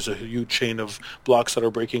block, there's a huge chain of blocks that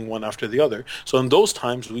are breaking one after the other. So in those times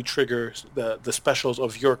we trigger the specials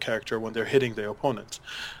of your character when they're hitting the opponent.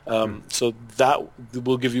 So that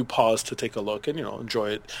will give you pause to take a look and enjoy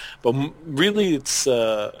it. But really, it's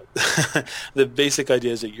the basic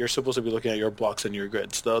idea is that you're supposed to be looking at your blocks and your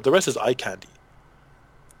grids. The rest is eye candy.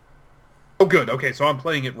 Oh, good. Okay, so I'm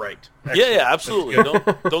playing it right. Excellent. Yeah, absolutely.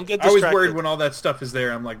 Don't get distracted. I was worried when all that stuff is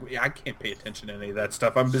there. I'm like, I can't pay attention to any of that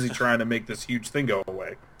stuff. I'm busy trying to make this huge thing go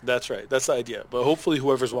away. That's right. That's the idea. But hopefully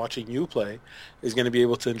whoever's watching you play is going to be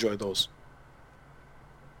able to enjoy those.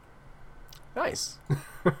 Nice.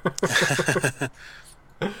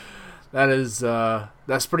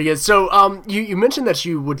 That's pretty good. So you mentioned that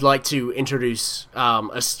you would like to introduce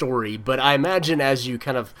a story, but I imagine as you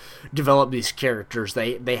kind of develop these characters,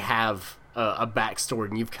 they have a backstory,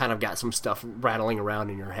 and you've kind of got some stuff rattling around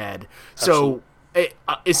in your head. So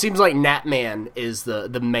it seems like Gnatman is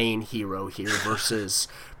the main hero here versus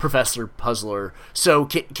Professor Puzzler. So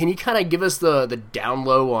can you kind of give us the down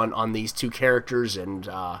low on these two characters and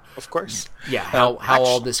of course, how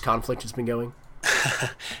all this conflict has been going?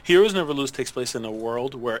 Heroes Never Lose takes place in a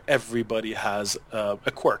world where everybody has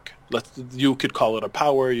a quirk. You could call it a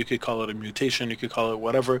power, you could call it a mutation, you could call it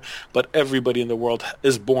whatever, but everybody in the world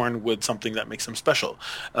is born with something that makes them special.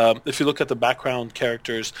 If you look at the background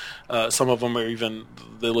characters, some of them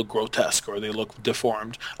they look grotesque or they look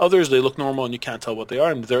deformed. Others, they look normal and you can't tell what they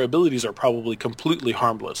are, and their abilities are probably completely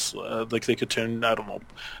harmless. Like they could turn, I don't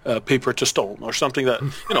know, paper to stone or something that,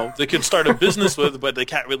 they can start a business with, but they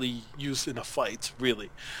can't really use in a fight,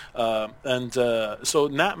 really. So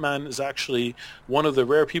Natman is actually one of the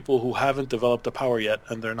rare people who haven't developed a power yet,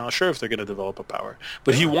 and they're not sure if they're going to develop a power.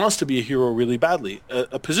 But he wants to be a hero really badly,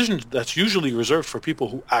 a position that's usually reserved for people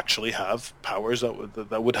who actually have powers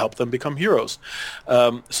that would help them become heroes.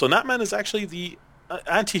 So Natman is actually the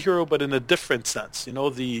anti-hero, but in a different sense,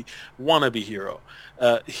 the wannabe hero.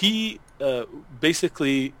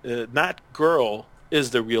 Nat Girl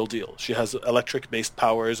is the real deal. She has electric-based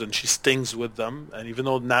powers, and she stings with them. And even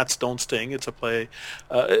though gnats don't sting, it's a play.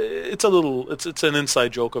 It's an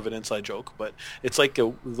inside joke of an inside joke, but it's like the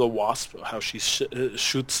wasp, how she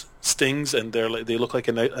shoots stings, and they look like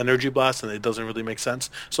an energy blast, and it doesn't really make sense.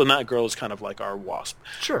 So Nat Girl is kind of like our wasp.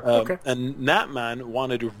 Sure. Okay. And Natman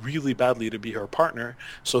wanted really badly to be her partner,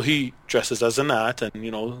 so he dresses as a gnat,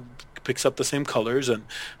 and picks up the same colors and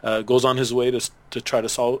goes on his way to try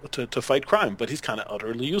to fight crime, but he's kind of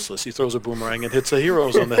utterly useless. He throws a boomerang and hits the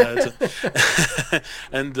heroes on the heads,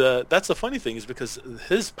 and that's the funny thing, is because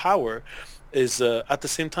his power is at the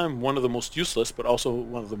same time one of the most useless, but also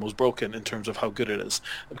one of the most broken in terms of how good it is,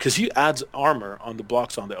 because he adds armor on the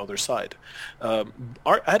blocks on the other side.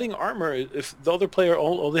 Adding armor, if the other player,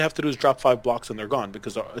 all they have to do is drop 5 blocks and they're gone,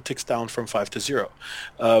 because it ticks down from 5 to 0.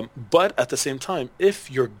 But at the same time,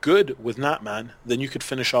 if you're good with Natman, then you could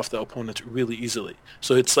finish off the opponent really easily.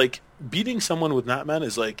 So it's like beating someone with Natman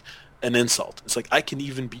is like an insult. It's like, I can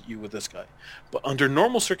even beat you with this guy. But under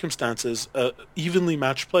normal circumstances, evenly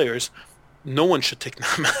matched players, no one should take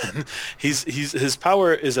Natman. His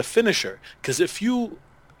power is a finisher, because if you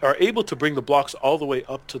are able to bring the blocks all the way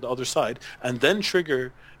up to the other side and then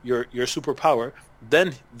trigger your superpower,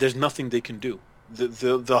 then there's nothing they can do.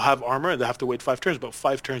 They'll have armor and they have to wait 5 turns, but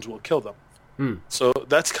 5 turns will kill them. So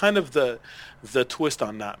that's kind of the twist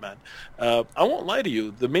on Natman. I won't lie to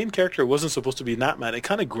you, the main character wasn't supposed to be Natman. It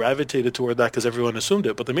kind of gravitated toward that because everyone assumed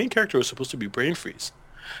it, but the main character was supposed to be Brain Freeze.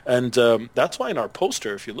 And that's why in our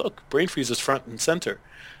poster, if you look, Brain Freeze is front and center.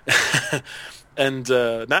 And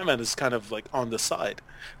Natman is kind of like on the side.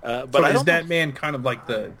 But so is Natman kind of like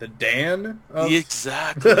the Dan?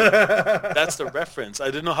 Exactly. That's the reference. I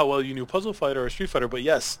didn't know how well you knew Puzzle Fighter or Street Fighter, but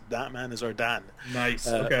yes, Natman is our Dan. Nice.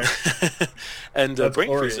 Okay. And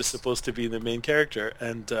Brain Freeze is supposed to be the main character.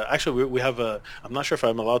 And actually, we have I'm not sure if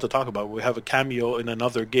I'm allowed to talk about it, we have a cameo in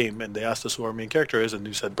another game, and they asked us who our main character is, and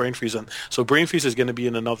you said Brain Freeze. And so Brain Freeze is going to be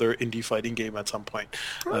in another indie fighting game at some point,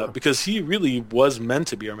 because he really was meant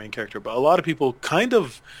to be our main character. But a lot of people kind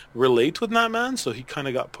of relate with Natman, so he kind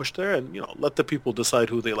of got pushed there, and let the people decide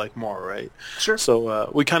who they like more, right? Sure. So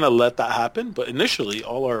we kind of let that happen, but initially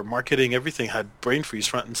all our marketing, everything had Brain Freeze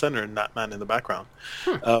front and center and Natman in the background.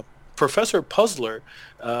 Professor Puzzler,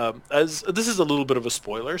 as this is a little bit of a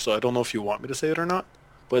spoiler, so I don't know if you want me to say it or not,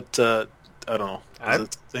 but I don't know.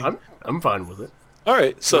 I'm fine with it. All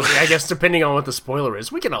right, so I guess depending on what the spoiler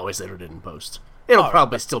is, we can always edit it in post. It'll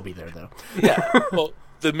probably still be there, though. Yeah, well,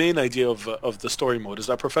 the main idea of the story mode is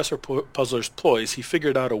that Professor Puzzler's ploys, he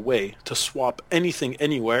figured out a way to swap anything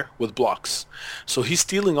anywhere with blocks. So he's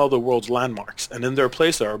stealing all the world's landmarks, and in their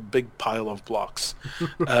place there are a big pile of blocks.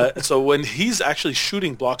 So when he's actually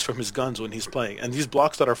shooting blocks from his guns when he's playing, and these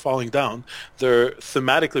blocks that are falling down, they're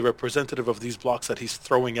thematically representative of these blocks that he's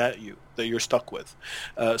throwing at you, that you're stuck with.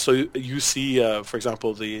 So you see, for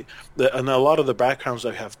example, and a lot of the backgrounds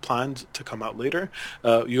that I have planned to come out later,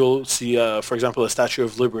 you'll see, for example, a Statue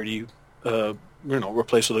of Liberty,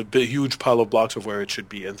 replaced with a big, huge pile of blocks of where it should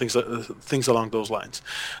be, and things along those lines.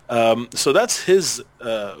 So that's his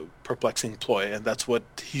perplexing ploy, and that's what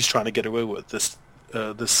he's trying to get away with, this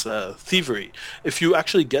thievery. If you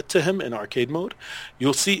actually get to him in arcade mode,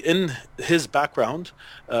 you'll see in his background,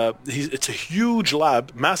 it's a huge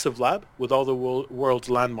lab, massive lab, with all the world's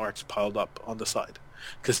landmarks piled up on the side,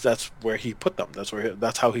 because that's where he put them.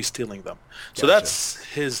 That's how he's stealing them. So that's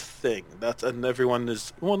his thing. And everyone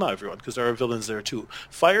is, well, not everyone, because there are villains there too.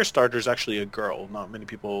 Firestarter's actually a girl. Not many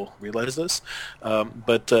people realize this,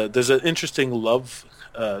 but there's an interesting love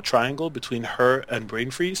triangle between her and Brain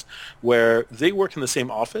Freeze, where they work in the same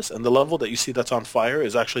office, and the level that you see that's on fire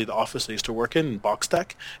is actually the office they used to work in Box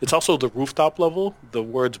Tech. It's also the rooftop level. The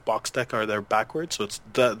words Box Tech are there backwards, so it's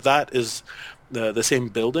that is the same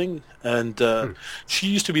building, and she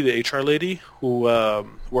used to be the HR lady who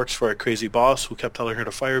works for a crazy boss who kept telling her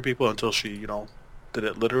to fire people until she, did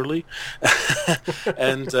it literally,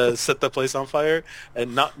 and set the place on fire,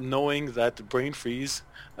 and not knowing that Brain Freeze,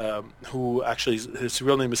 who actually his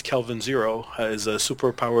real name is Kelvin Zero, is a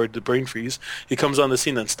super-powered Brain Freeze. He comes on the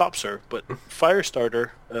scene and stops her, but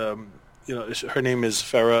Firestarter. Her name is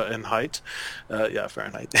Fahrenheit.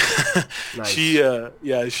 Fahrenheit. Nice.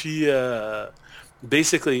 She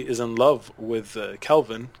basically is in love with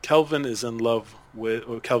Kelvin. Kelvin is in love with,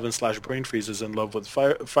 or Kelvin/Brain Freeze is in love with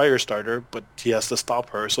Firestarter, but he has to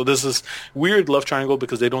stop her. So there's this weird love triangle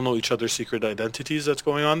because they don't know each other's secret identities that's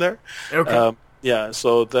going on there. Okay.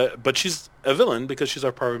 But she's a villain because she's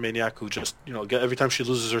our pyromaniac who just, every time she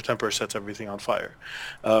loses her temper, sets everything on fire.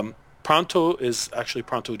 Pronto is actually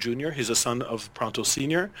Pronto Jr. He's a son of Pronto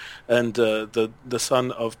Sr. and the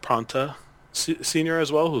son of Pronta Sr.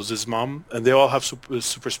 as well, who's his mom. And they all have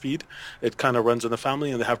super speed. It kind of runs in the family,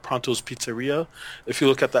 and they have Pronto's Pizzeria. If you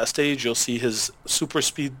look at that stage, you'll see his super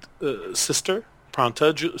speed sister,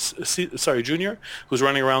 Pronta Jr., who's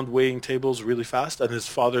running around weighing tables really fast, and his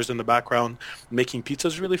father's in the background making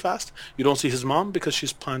pizzas really fast. You don't see his mom because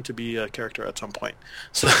she's planned to be a character at some point.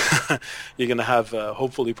 So you're going to have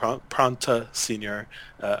hopefully Pronta Sr.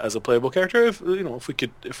 As a playable character if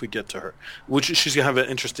we get to her, which she's going to have an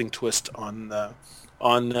interesting twist on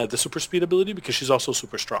the super speed ability because she's also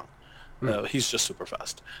super strong. He's just super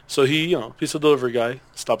fast. So he's a delivery guy,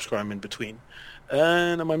 stops crime in between.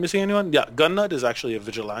 And am I missing anyone? Yeah, Gunnut is actually a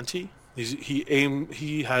vigilante.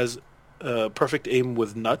 He has perfect aim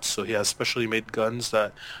with nuts, so he has specially made guns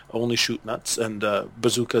that only shoot nuts, and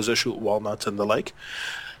bazookas that shoot walnuts and the like.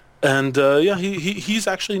 And he's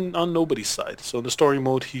actually on nobody's side. So in the story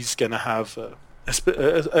mode, he's gonna have.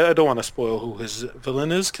 I don't want to spoil who his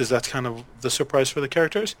villain is because that's kind of the surprise for the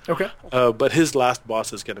characters. Okay. But his last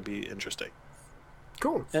boss is gonna be interesting.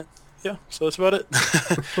 Cool. Yeah, so that's about it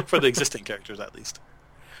for the existing characters, at least.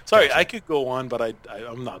 Sorry, gotcha. I could go on, but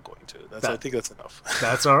I'm not going to. I think that's enough.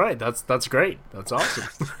 That's all right. That's great. That's awesome.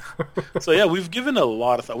 So yeah, we've given a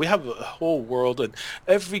lot of thought. We have a whole world, and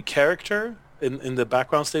every character in the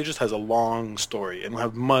background stages has a long story, and we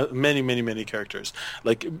have many characters.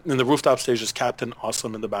 Like in the rooftop stage is Captain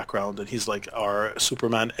Awesome in the background, and he's like our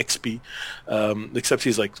Superman XP, except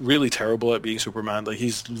he's like really terrible at being Superman. Like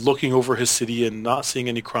he's looking over his city and not seeing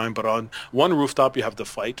any crime, but on one rooftop you have the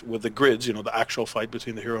fight with the grids, the actual fight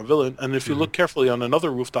between the hero and villain, and if you look carefully on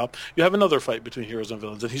another rooftop, you have another fight between heroes and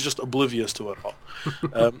villains, and he's just oblivious to it all.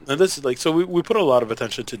 And this is so we put a lot of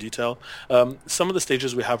attention to detail. Some of the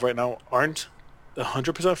stages we have right now aren't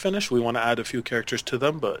 100% finished. We want to add a few characters to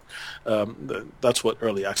them, but that's what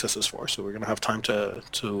early access is for. So we're going to have time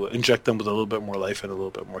to inject them with a little bit more life and a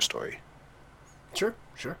little bit more story. Sure.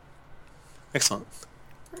 Excellent.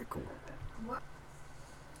 Very cool.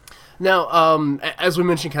 Now, as we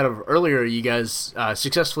mentioned kind of earlier, you guys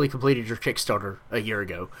successfully completed your Kickstarter a year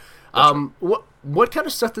ago. What kind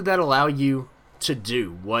of stuff did that allow you to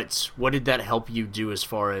do? What did that help you do as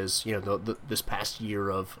far as this past year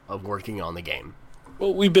of working on the game?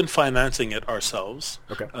 Well, we've been financing it ourselves.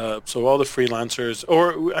 Okay. So all the freelancers,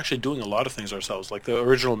 or we're actually doing a lot of things ourselves. Like the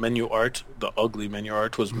original menu art, the ugly menu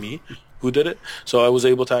art was me who did it. So I was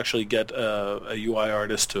able to actually get a UI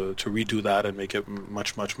artist to redo that and make it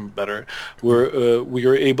much better. We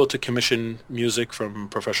were able to commission music from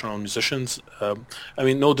professional musicians.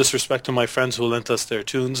 No disrespect to my friends who lent us their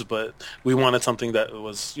tunes, but we wanted something that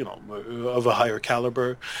was of a higher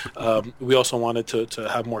caliber. We also wanted to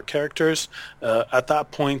have more characters. At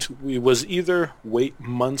that point, we was either wait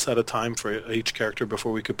months at a time for each character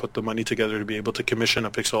before we could put the money together to be able to commission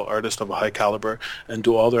a pixel artist of a high caliber and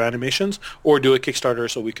do all their animations, or do a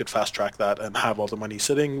Kickstarter so we could fast track that and have all the money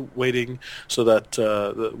waiting so that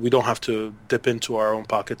we don't have to dip into our own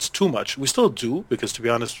pockets too much. We still do, because to be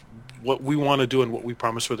honest, what we want to do and what we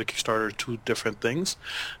promise for the Kickstarter are two different things.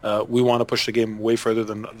 We want to push the game way further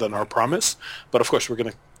than our promise, but of course we're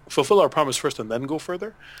going to fulfill our promise first and then go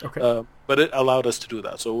further. Okay. But it allowed us to do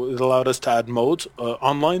that. So it allowed us to add modes.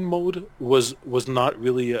 Online mode was not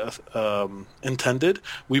really intended.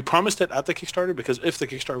 We promised it at the Kickstarter because if the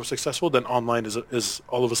Kickstarter was successful, then online is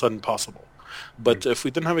all of a sudden possible. But if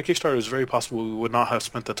we didn't have a Kickstarter, it's very possible we would not have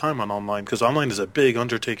spent the time on online, because online is a big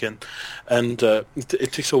undertaking, and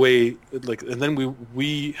it takes away and then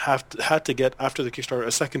we had to get, after the Kickstarter,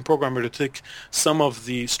 a second programmer to take some of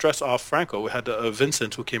the stress off Franco. We had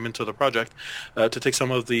Vincent, who came into the project, to take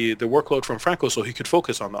some of the workload from Franco so he could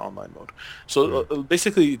focus on the online mode. So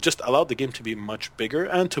basically just allowed the game to be much bigger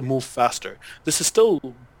and to move faster. This is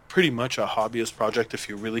still pretty much a hobbyist project if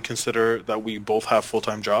you really consider that we both have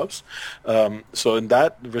full-time jobs. So in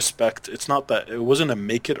that respect, it's not that it wasn't a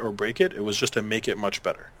make it or break it. It was just a make it much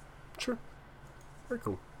better. Sure. Very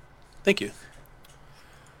cool. Thank you.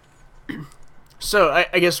 So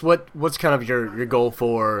I guess what's kind of your goal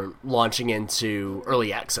for launching into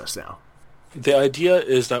early access now? The idea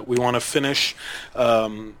is that we want to finish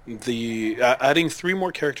adding 3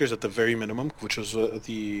 more characters at the very minimum, which was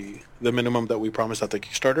the minimum that we promised at the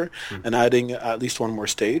Kickstarter, and adding at least 1 more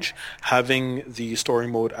stage, having the story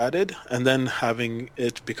mode added, and then having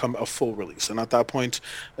it become a full release. And at that point,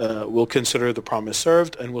 we'll consider the promise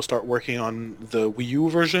served, and we'll start working on the Wii U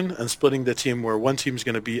version and splitting the team where one team is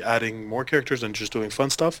going to be adding more characters and just doing fun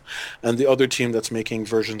stuff, and the other team that's making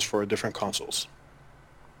versions for different consoles.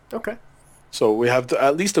 Okay. So we have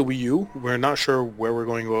at least a Wii U. We're not sure where we're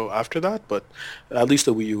going to go after that, but at least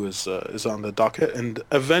the Wii U is on the docket. And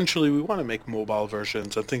eventually we want to make mobile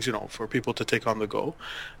versions and things, for people to take on the go.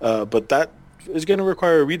 But that is going to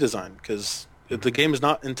require a redesign because the game is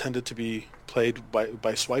not intended to be played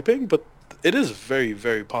by swiping, but it is very,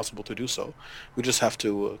 very possible to do so. We just have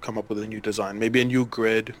to come up with a new design, maybe a new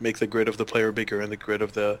grid, make the grid of the player bigger and the grid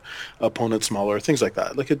of the opponent smaller, things like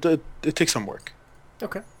that. Like it takes some work.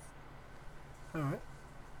 Okay. All right.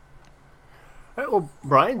 Well,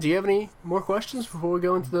 Brian, do you have any more questions before we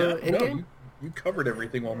go into the end game? You covered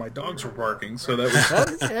everything while my dogs were barking, so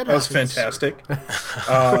that was fantastic.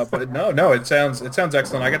 But no, it sounds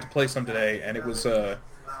excellent. I got to play some today, and it was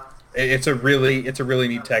it's a really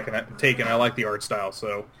neat take, and I like the art style.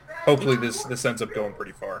 So hopefully this ends up going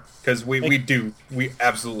pretty far because we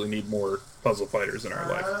absolutely need more puzzle fighters in our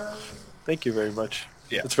life. Thank you very much.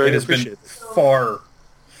 Yeah, it's very it has appreciated. Been far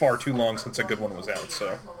too long since a good one was out, so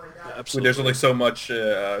yeah, absolutely. There's only so much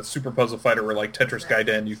Super Puzzle Fighter or like Tetris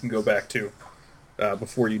Gaiden you can go back to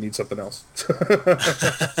before you need something else.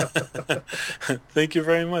 Thank you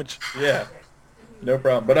very much. Yeah, no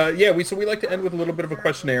problem. But we like to end with a little bit of a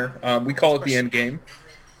questionnaire. We call it the end game,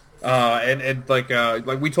 and like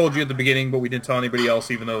we told you at the beginning, but we didn't tell anybody else,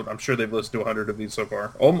 even though I'm sure they've listened to 100 of these so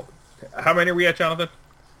far. How many are we at, Jonathan?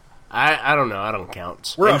 I don't know. I don't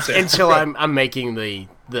count. We're up there. Until I'm making the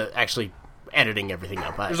actually editing everything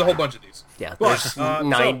up. There's a whole bunch of these. Yeah, there's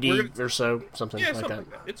 90 or so, something like something that. like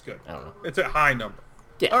that. It's good. I don't know. It's a high number.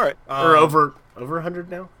 Yeah. All right. Or over 100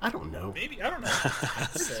 now? I don't know. Maybe. I don't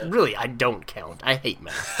know. Really, I don't count. I hate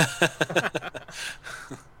math.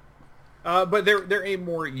 But they're aimed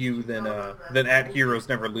more at you than at Heroes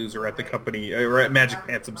Never Lose or at the company or at Magic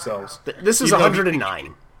Pants themselves. This is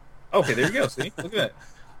 109. Okay, there you go. See, look at that.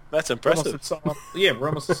 That's impressive. We're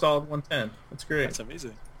almost a solid 110. That's great. That's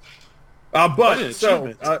amazing. Yeah,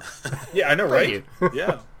 I know, right?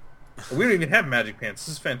 Yeah. We don't even have Magic Pants.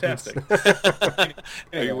 This is fantastic.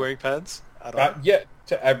 Are you wearing pants?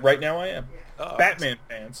 Right now I am. Oh, Batman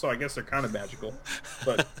fans, so I guess they're kind of magical,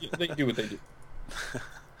 but they do what they do.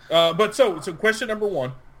 But so question number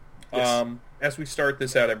 1, yes. As we start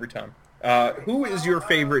this out every time, who is your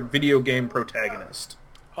favorite video game protagonist?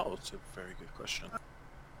 Oh, it's a very good question.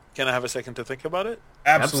 Can I have a second to think about it?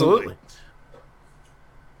 Absolutely.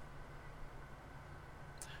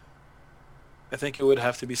 I think it would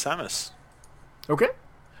have to be Samus. Okay.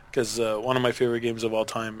 Because one of my favorite games of all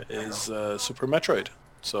time is Super Metroid.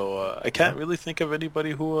 So I can't really think of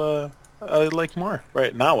anybody who I like more,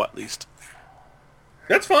 right now at least.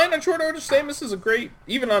 That's fine. On short notice, Samus is a great...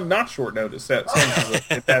 Even on not short notice, Samus is a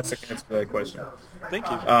fantastic answer to that question. Thank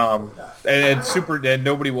you. And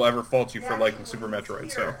nobody will ever fault you for liking Super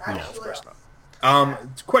Metroid, so... No, of course not.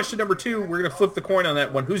 Question number 2, we're going to flip the coin on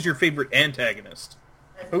that one. Who's your favorite antagonist?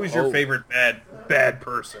 Who is your favorite bad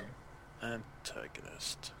person?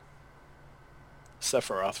 Antagonist.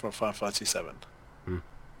 Sephiroth from Final Fantasy VII. Oh,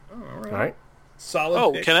 all right.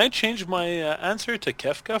 Solid pick. Can I change my answer to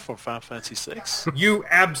Kefka from Final Fantasy VI? You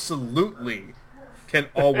absolutely can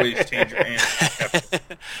always change your answer.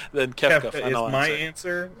 Then Kefka is my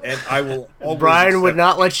answer, and I will always Brian would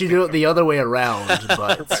not let you do it the other way around,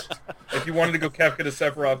 but... If you wanted to go Kefka to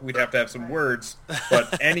Sephiroth, we'd have to have some words,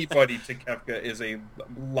 but anybody to Kefka is a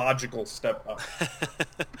logical step up.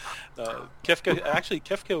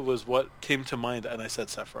 Kefka was what came to mind, and I said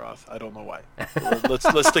Sephiroth. I don't know why.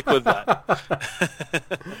 Let's stick with that.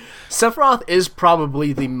 Sephiroth is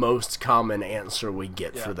probably the most common answer we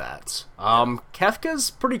get for that.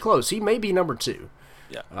 Kefka's pretty close. He may be number 2.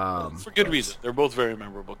 Yeah, for good reason. They're both very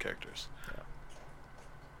memorable characters. Yeah.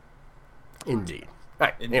 Indeed. All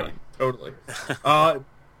right, anyway. Totally.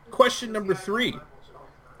 Question number 3.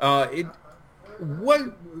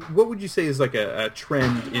 What would you say is like a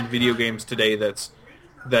trend in video games today that's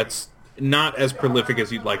not as prolific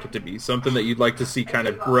as you'd like it to be. Something that you'd like to see kind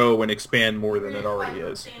of grow and expand more than it already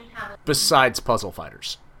is. Besides Puzzle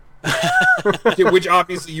Fighters. Which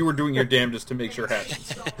obviously you were doing your damnedest to make sure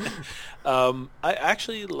happens. I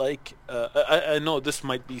actually like. I know this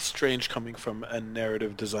might be strange coming from a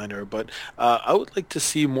narrative designer, but I would like to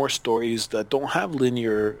see more stories that don't have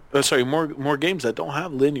linear. More games that don't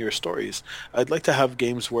have linear stories. I'd like to have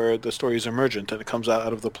games where the story is emergent and it comes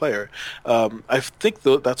out of the player. I think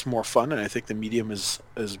that's more fun, and I think the medium is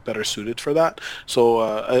better suited for that. So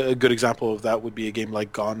a good example of that would be a game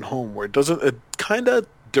like Gone Home, where it kind of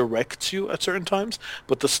directs you at certain times,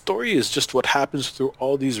 but the story is just what happens through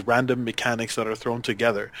all these random mechanics that are thrown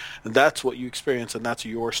together, and that's what you experience, and that's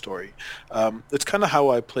your story. It's kind of how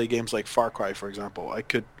I play games like Far Cry, for example. I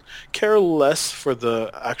could care less for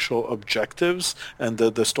the actual objectives and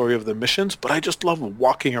the story of the missions, but I just love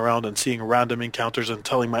walking around and seeing random encounters and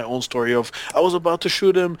telling my own story of, I was about to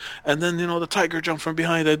shoot him, and then, the tiger jumped from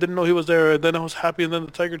behind, I didn't know he was there, and then I was happy, and then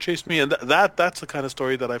the tiger chased me, and that's the kind of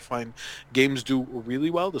story that I find games do really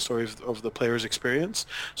well, the story of the player's experience.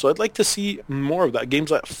 So I'd like to see more of that, games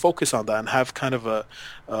that focus on that and have kind of a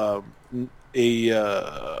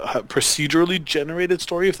procedurally generated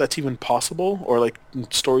story, if that's even possible, or like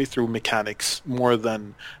story through mechanics more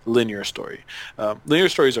than linear story. Linear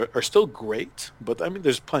stories are still great, but I mean,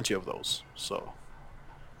 there's plenty of those. So,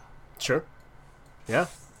 sure, yeah.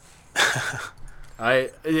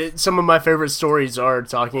 Some of my favorite stories are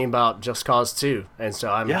talking about Just Cause 2, and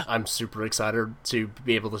so I'm super excited to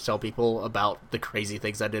be able to tell people about the crazy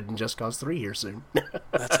things I did in Just Cause 3 here soon.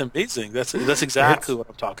 That's amazing. That's exactly what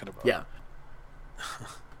I'm talking about. Yeah.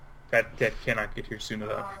 That cannot get here soon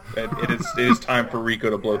enough. It is time for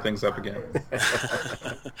Rico to blow things up again.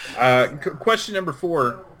 Question number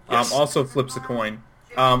 4 Yes. also flips a coin.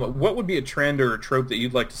 What would be a trend or a trope that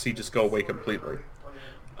you'd like to see just go away completely?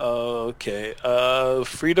 Okay.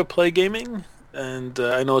 Free-to-play gaming? And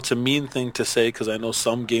I know it's a mean thing to say because I know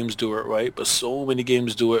some games do it right, but so many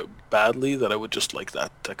games do it badly that I would just like that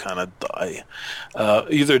to kind of die.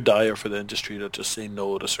 Either die or for the industry to just say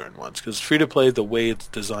no to certain ones. Because free-to-play, the way it's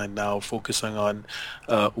designed now, focusing on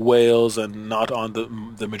whales and not on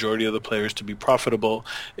the majority of the players to be profitable,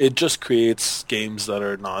 it just creates games that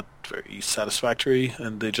are not very satisfactory,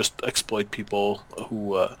 and they just exploit people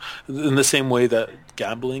who, in the same way that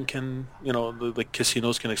gambling can, the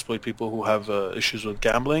casinos can exploit people who have issues with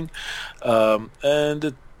gambling,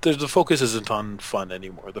 and the focus isn't on fun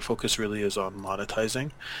anymore. The focus really is on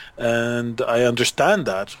monetizing, and I understand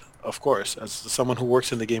that, of course, as someone who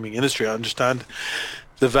works in the gaming industry. I understand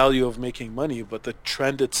the value of making money, but the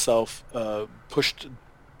trend itself pushed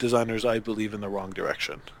designers, I believe, in the wrong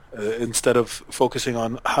direction. Instead of focusing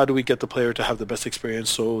on how do we get the player to have the best experience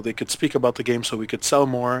so they could speak about the game so we could sell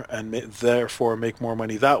more and therefore make more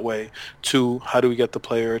money that way, to how do we get the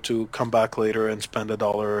player to come back later and spend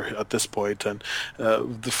 $1 at this point, and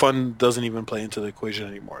the fun doesn't even play into the equation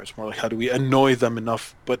anymore. It's more like how do we annoy them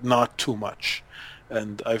enough but not too much,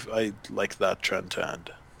 and I like that trend to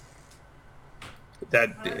end.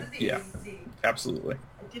 Yeah, absolutely.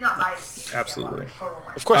 Absolutely.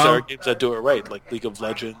 Of course, there are games that do it right, like League of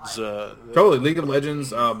Legends. Totally, League of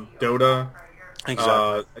Legends, Dota.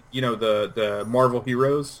 Exactly. The Marvel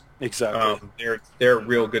Heroes. Exactly. There are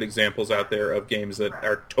real good examples out there of games that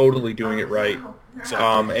are totally doing it right.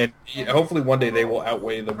 Exactly. And hopefully one day they will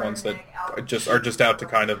outweigh the ones that are just out to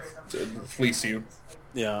kind of fleece you.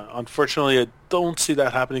 Yeah, unfortunately, I don't see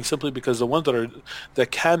that happening simply because the ones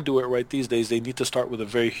that can do it right these days, they need to start with a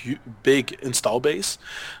very big install base.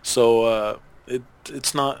 So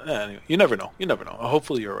it's not. Anyway, you never know.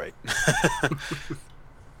 Hopefully, you're right.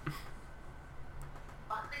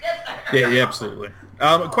 Yeah, absolutely.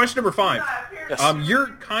 Question number 5. Yes. You're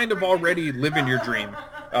kind of already living your dream.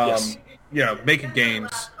 Yes. Making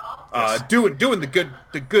games, doing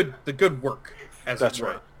the good work. That's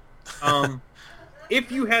right. If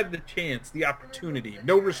you had the chance, the opportunity,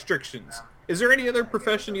 no restrictions, is there any other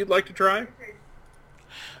profession you'd like to try?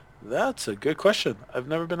 That's a good question. I've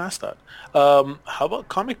never been asked that. How about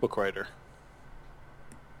comic book writer?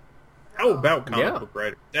 How about comic book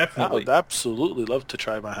writer? I Definitely. would absolutely love to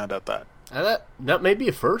try my hand at that. That may be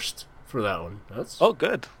a first for that one. Oh,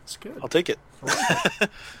 good. That's good. I'll take it.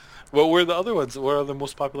 What were the other ones? What are the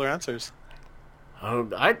most popular answers? I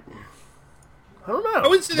don't know. I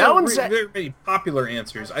wouldn't say that there one's were very many popular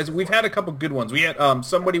answers. We've had a couple good ones. We had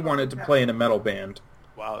somebody wanted to play in a metal band.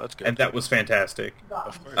 Wow, that's good. And that was fantastic.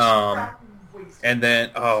 Of course. And then,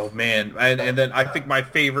 oh man, and then I think my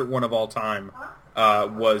favorite one of all time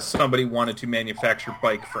was somebody wanted to manufacture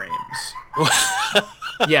bike frames.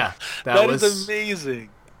 Yeah, that is amazing.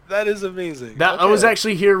 That is amazing. I was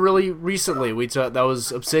actually here really recently. That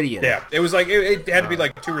was Obsidian. Yeah, it was like it had to be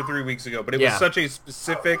like 2 or 3 weeks ago, but it was such a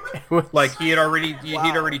specific. Like he'd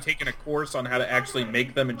already taken a course on how to actually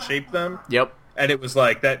make them and shape them. Yep. And it was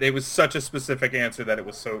like that. It was such a specific answer that it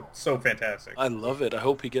was so fantastic. I love it. I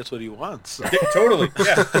hope he gets what he wants. Yeah, totally.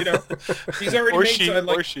 Yeah, he's already or made. she.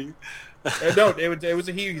 Or she. No, it was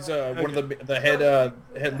a he. He's one of the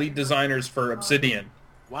head lead designers for Obsidian.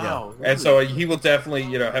 Wow. Yeah. And so he will definitely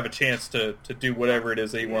have a chance to do whatever it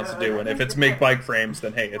is that he wants to do. And if it's make bike frames,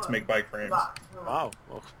 then hey, it's make bike frames. Wow.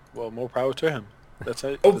 Well, more power to him. That's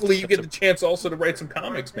it. Hopefully you get the chance also to write some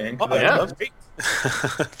comics, man. Oh, yeah.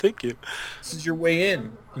 Thank you. This is your way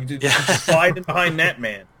in. You just slide in behind that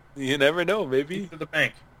man. You never know, maybe. To the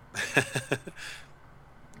bank.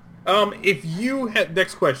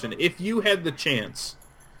 Next question. If you had the chance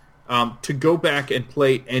to go back and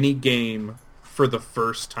play any game for the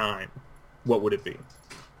first time, what would it be?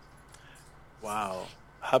 Wow.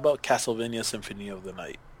 How about Castlevania Symphony of the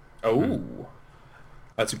Night? Oh,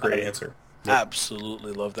 that's a great answer.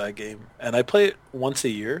 Absolutely love that game. And I play it once a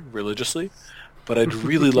year religiously, but I'd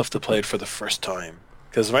really love to play it for the first time.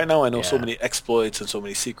 Because right now I know so many exploits and so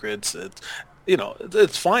many secrets.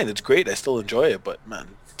 It's fine. It's great. I still enjoy it. But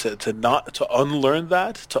man, to unlearn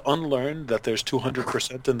that there's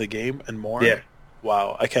 200% in the game and more. Yeah.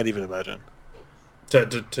 Wow, I can't even imagine.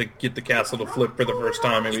 To get the castle to flip for the first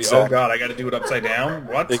time, maybe. Exactly. Oh God, I got to do it upside down.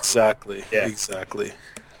 What? Exactly. Yeah. Exactly.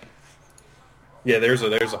 Yeah, there's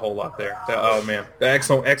a whole lot there. Oh man,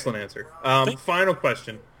 excellent answer. Final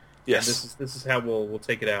question. Yes. This is how we'll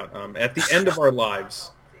take it out. At the end of our lives,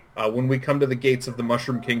 when we come to the gates of the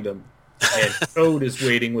Mushroom Kingdom, and Toad is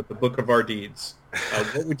waiting with the Book of Our Deeds,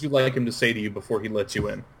 what would you like him to say to you before he lets you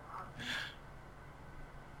in?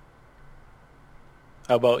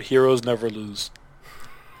 How about heroes never lose?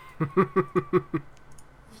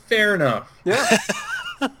 Fair enough. Yeah.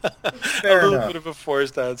 Fair a little enough. bit of a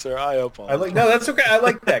forced answer. I apologize. No, that's okay. I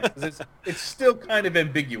like that because it's still kind of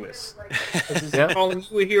ambiguous. Calling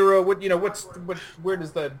you a hero, where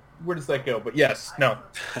does that go? But yes, no,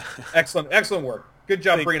 excellent work. Good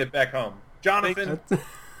job bringing it back home, Jonathan.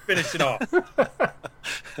 Finish it off.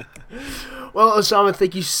 Well, Osama,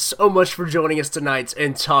 thank you so much for joining us tonight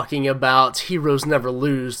and talking about Heroes Never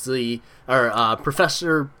Lose,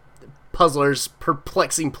 Professor Puzzler's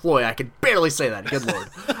perplexing ploy. I could barely say that. Good Lord.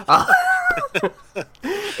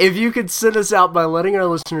 If you could send us out by letting our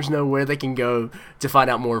listeners know where they can go to find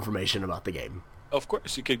out more information about the game. Of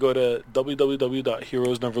course, you could go to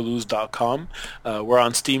www.heroesneverlose.com. We're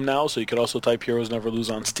on Steam now, so you could also type Heroes Never Lose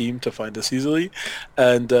on Steam to find us easily.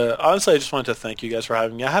 And honestly, I just wanted to thank you guys for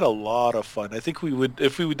having me. I had a lot of fun. I think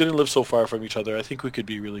if we didn't live so far from each other, I think we could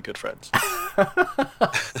be really good friends.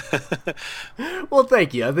 Well,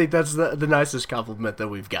 thank you. I think that's the nicest compliment that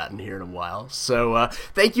we've gotten here in a while. So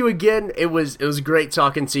thank you again. It was great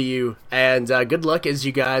talking to you, and good luck as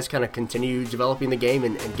you guys kind of continue developing the game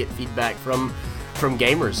and get feedback from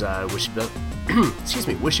gamers. Wish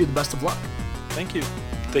you the best of luck. Thank you.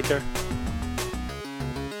 Take care.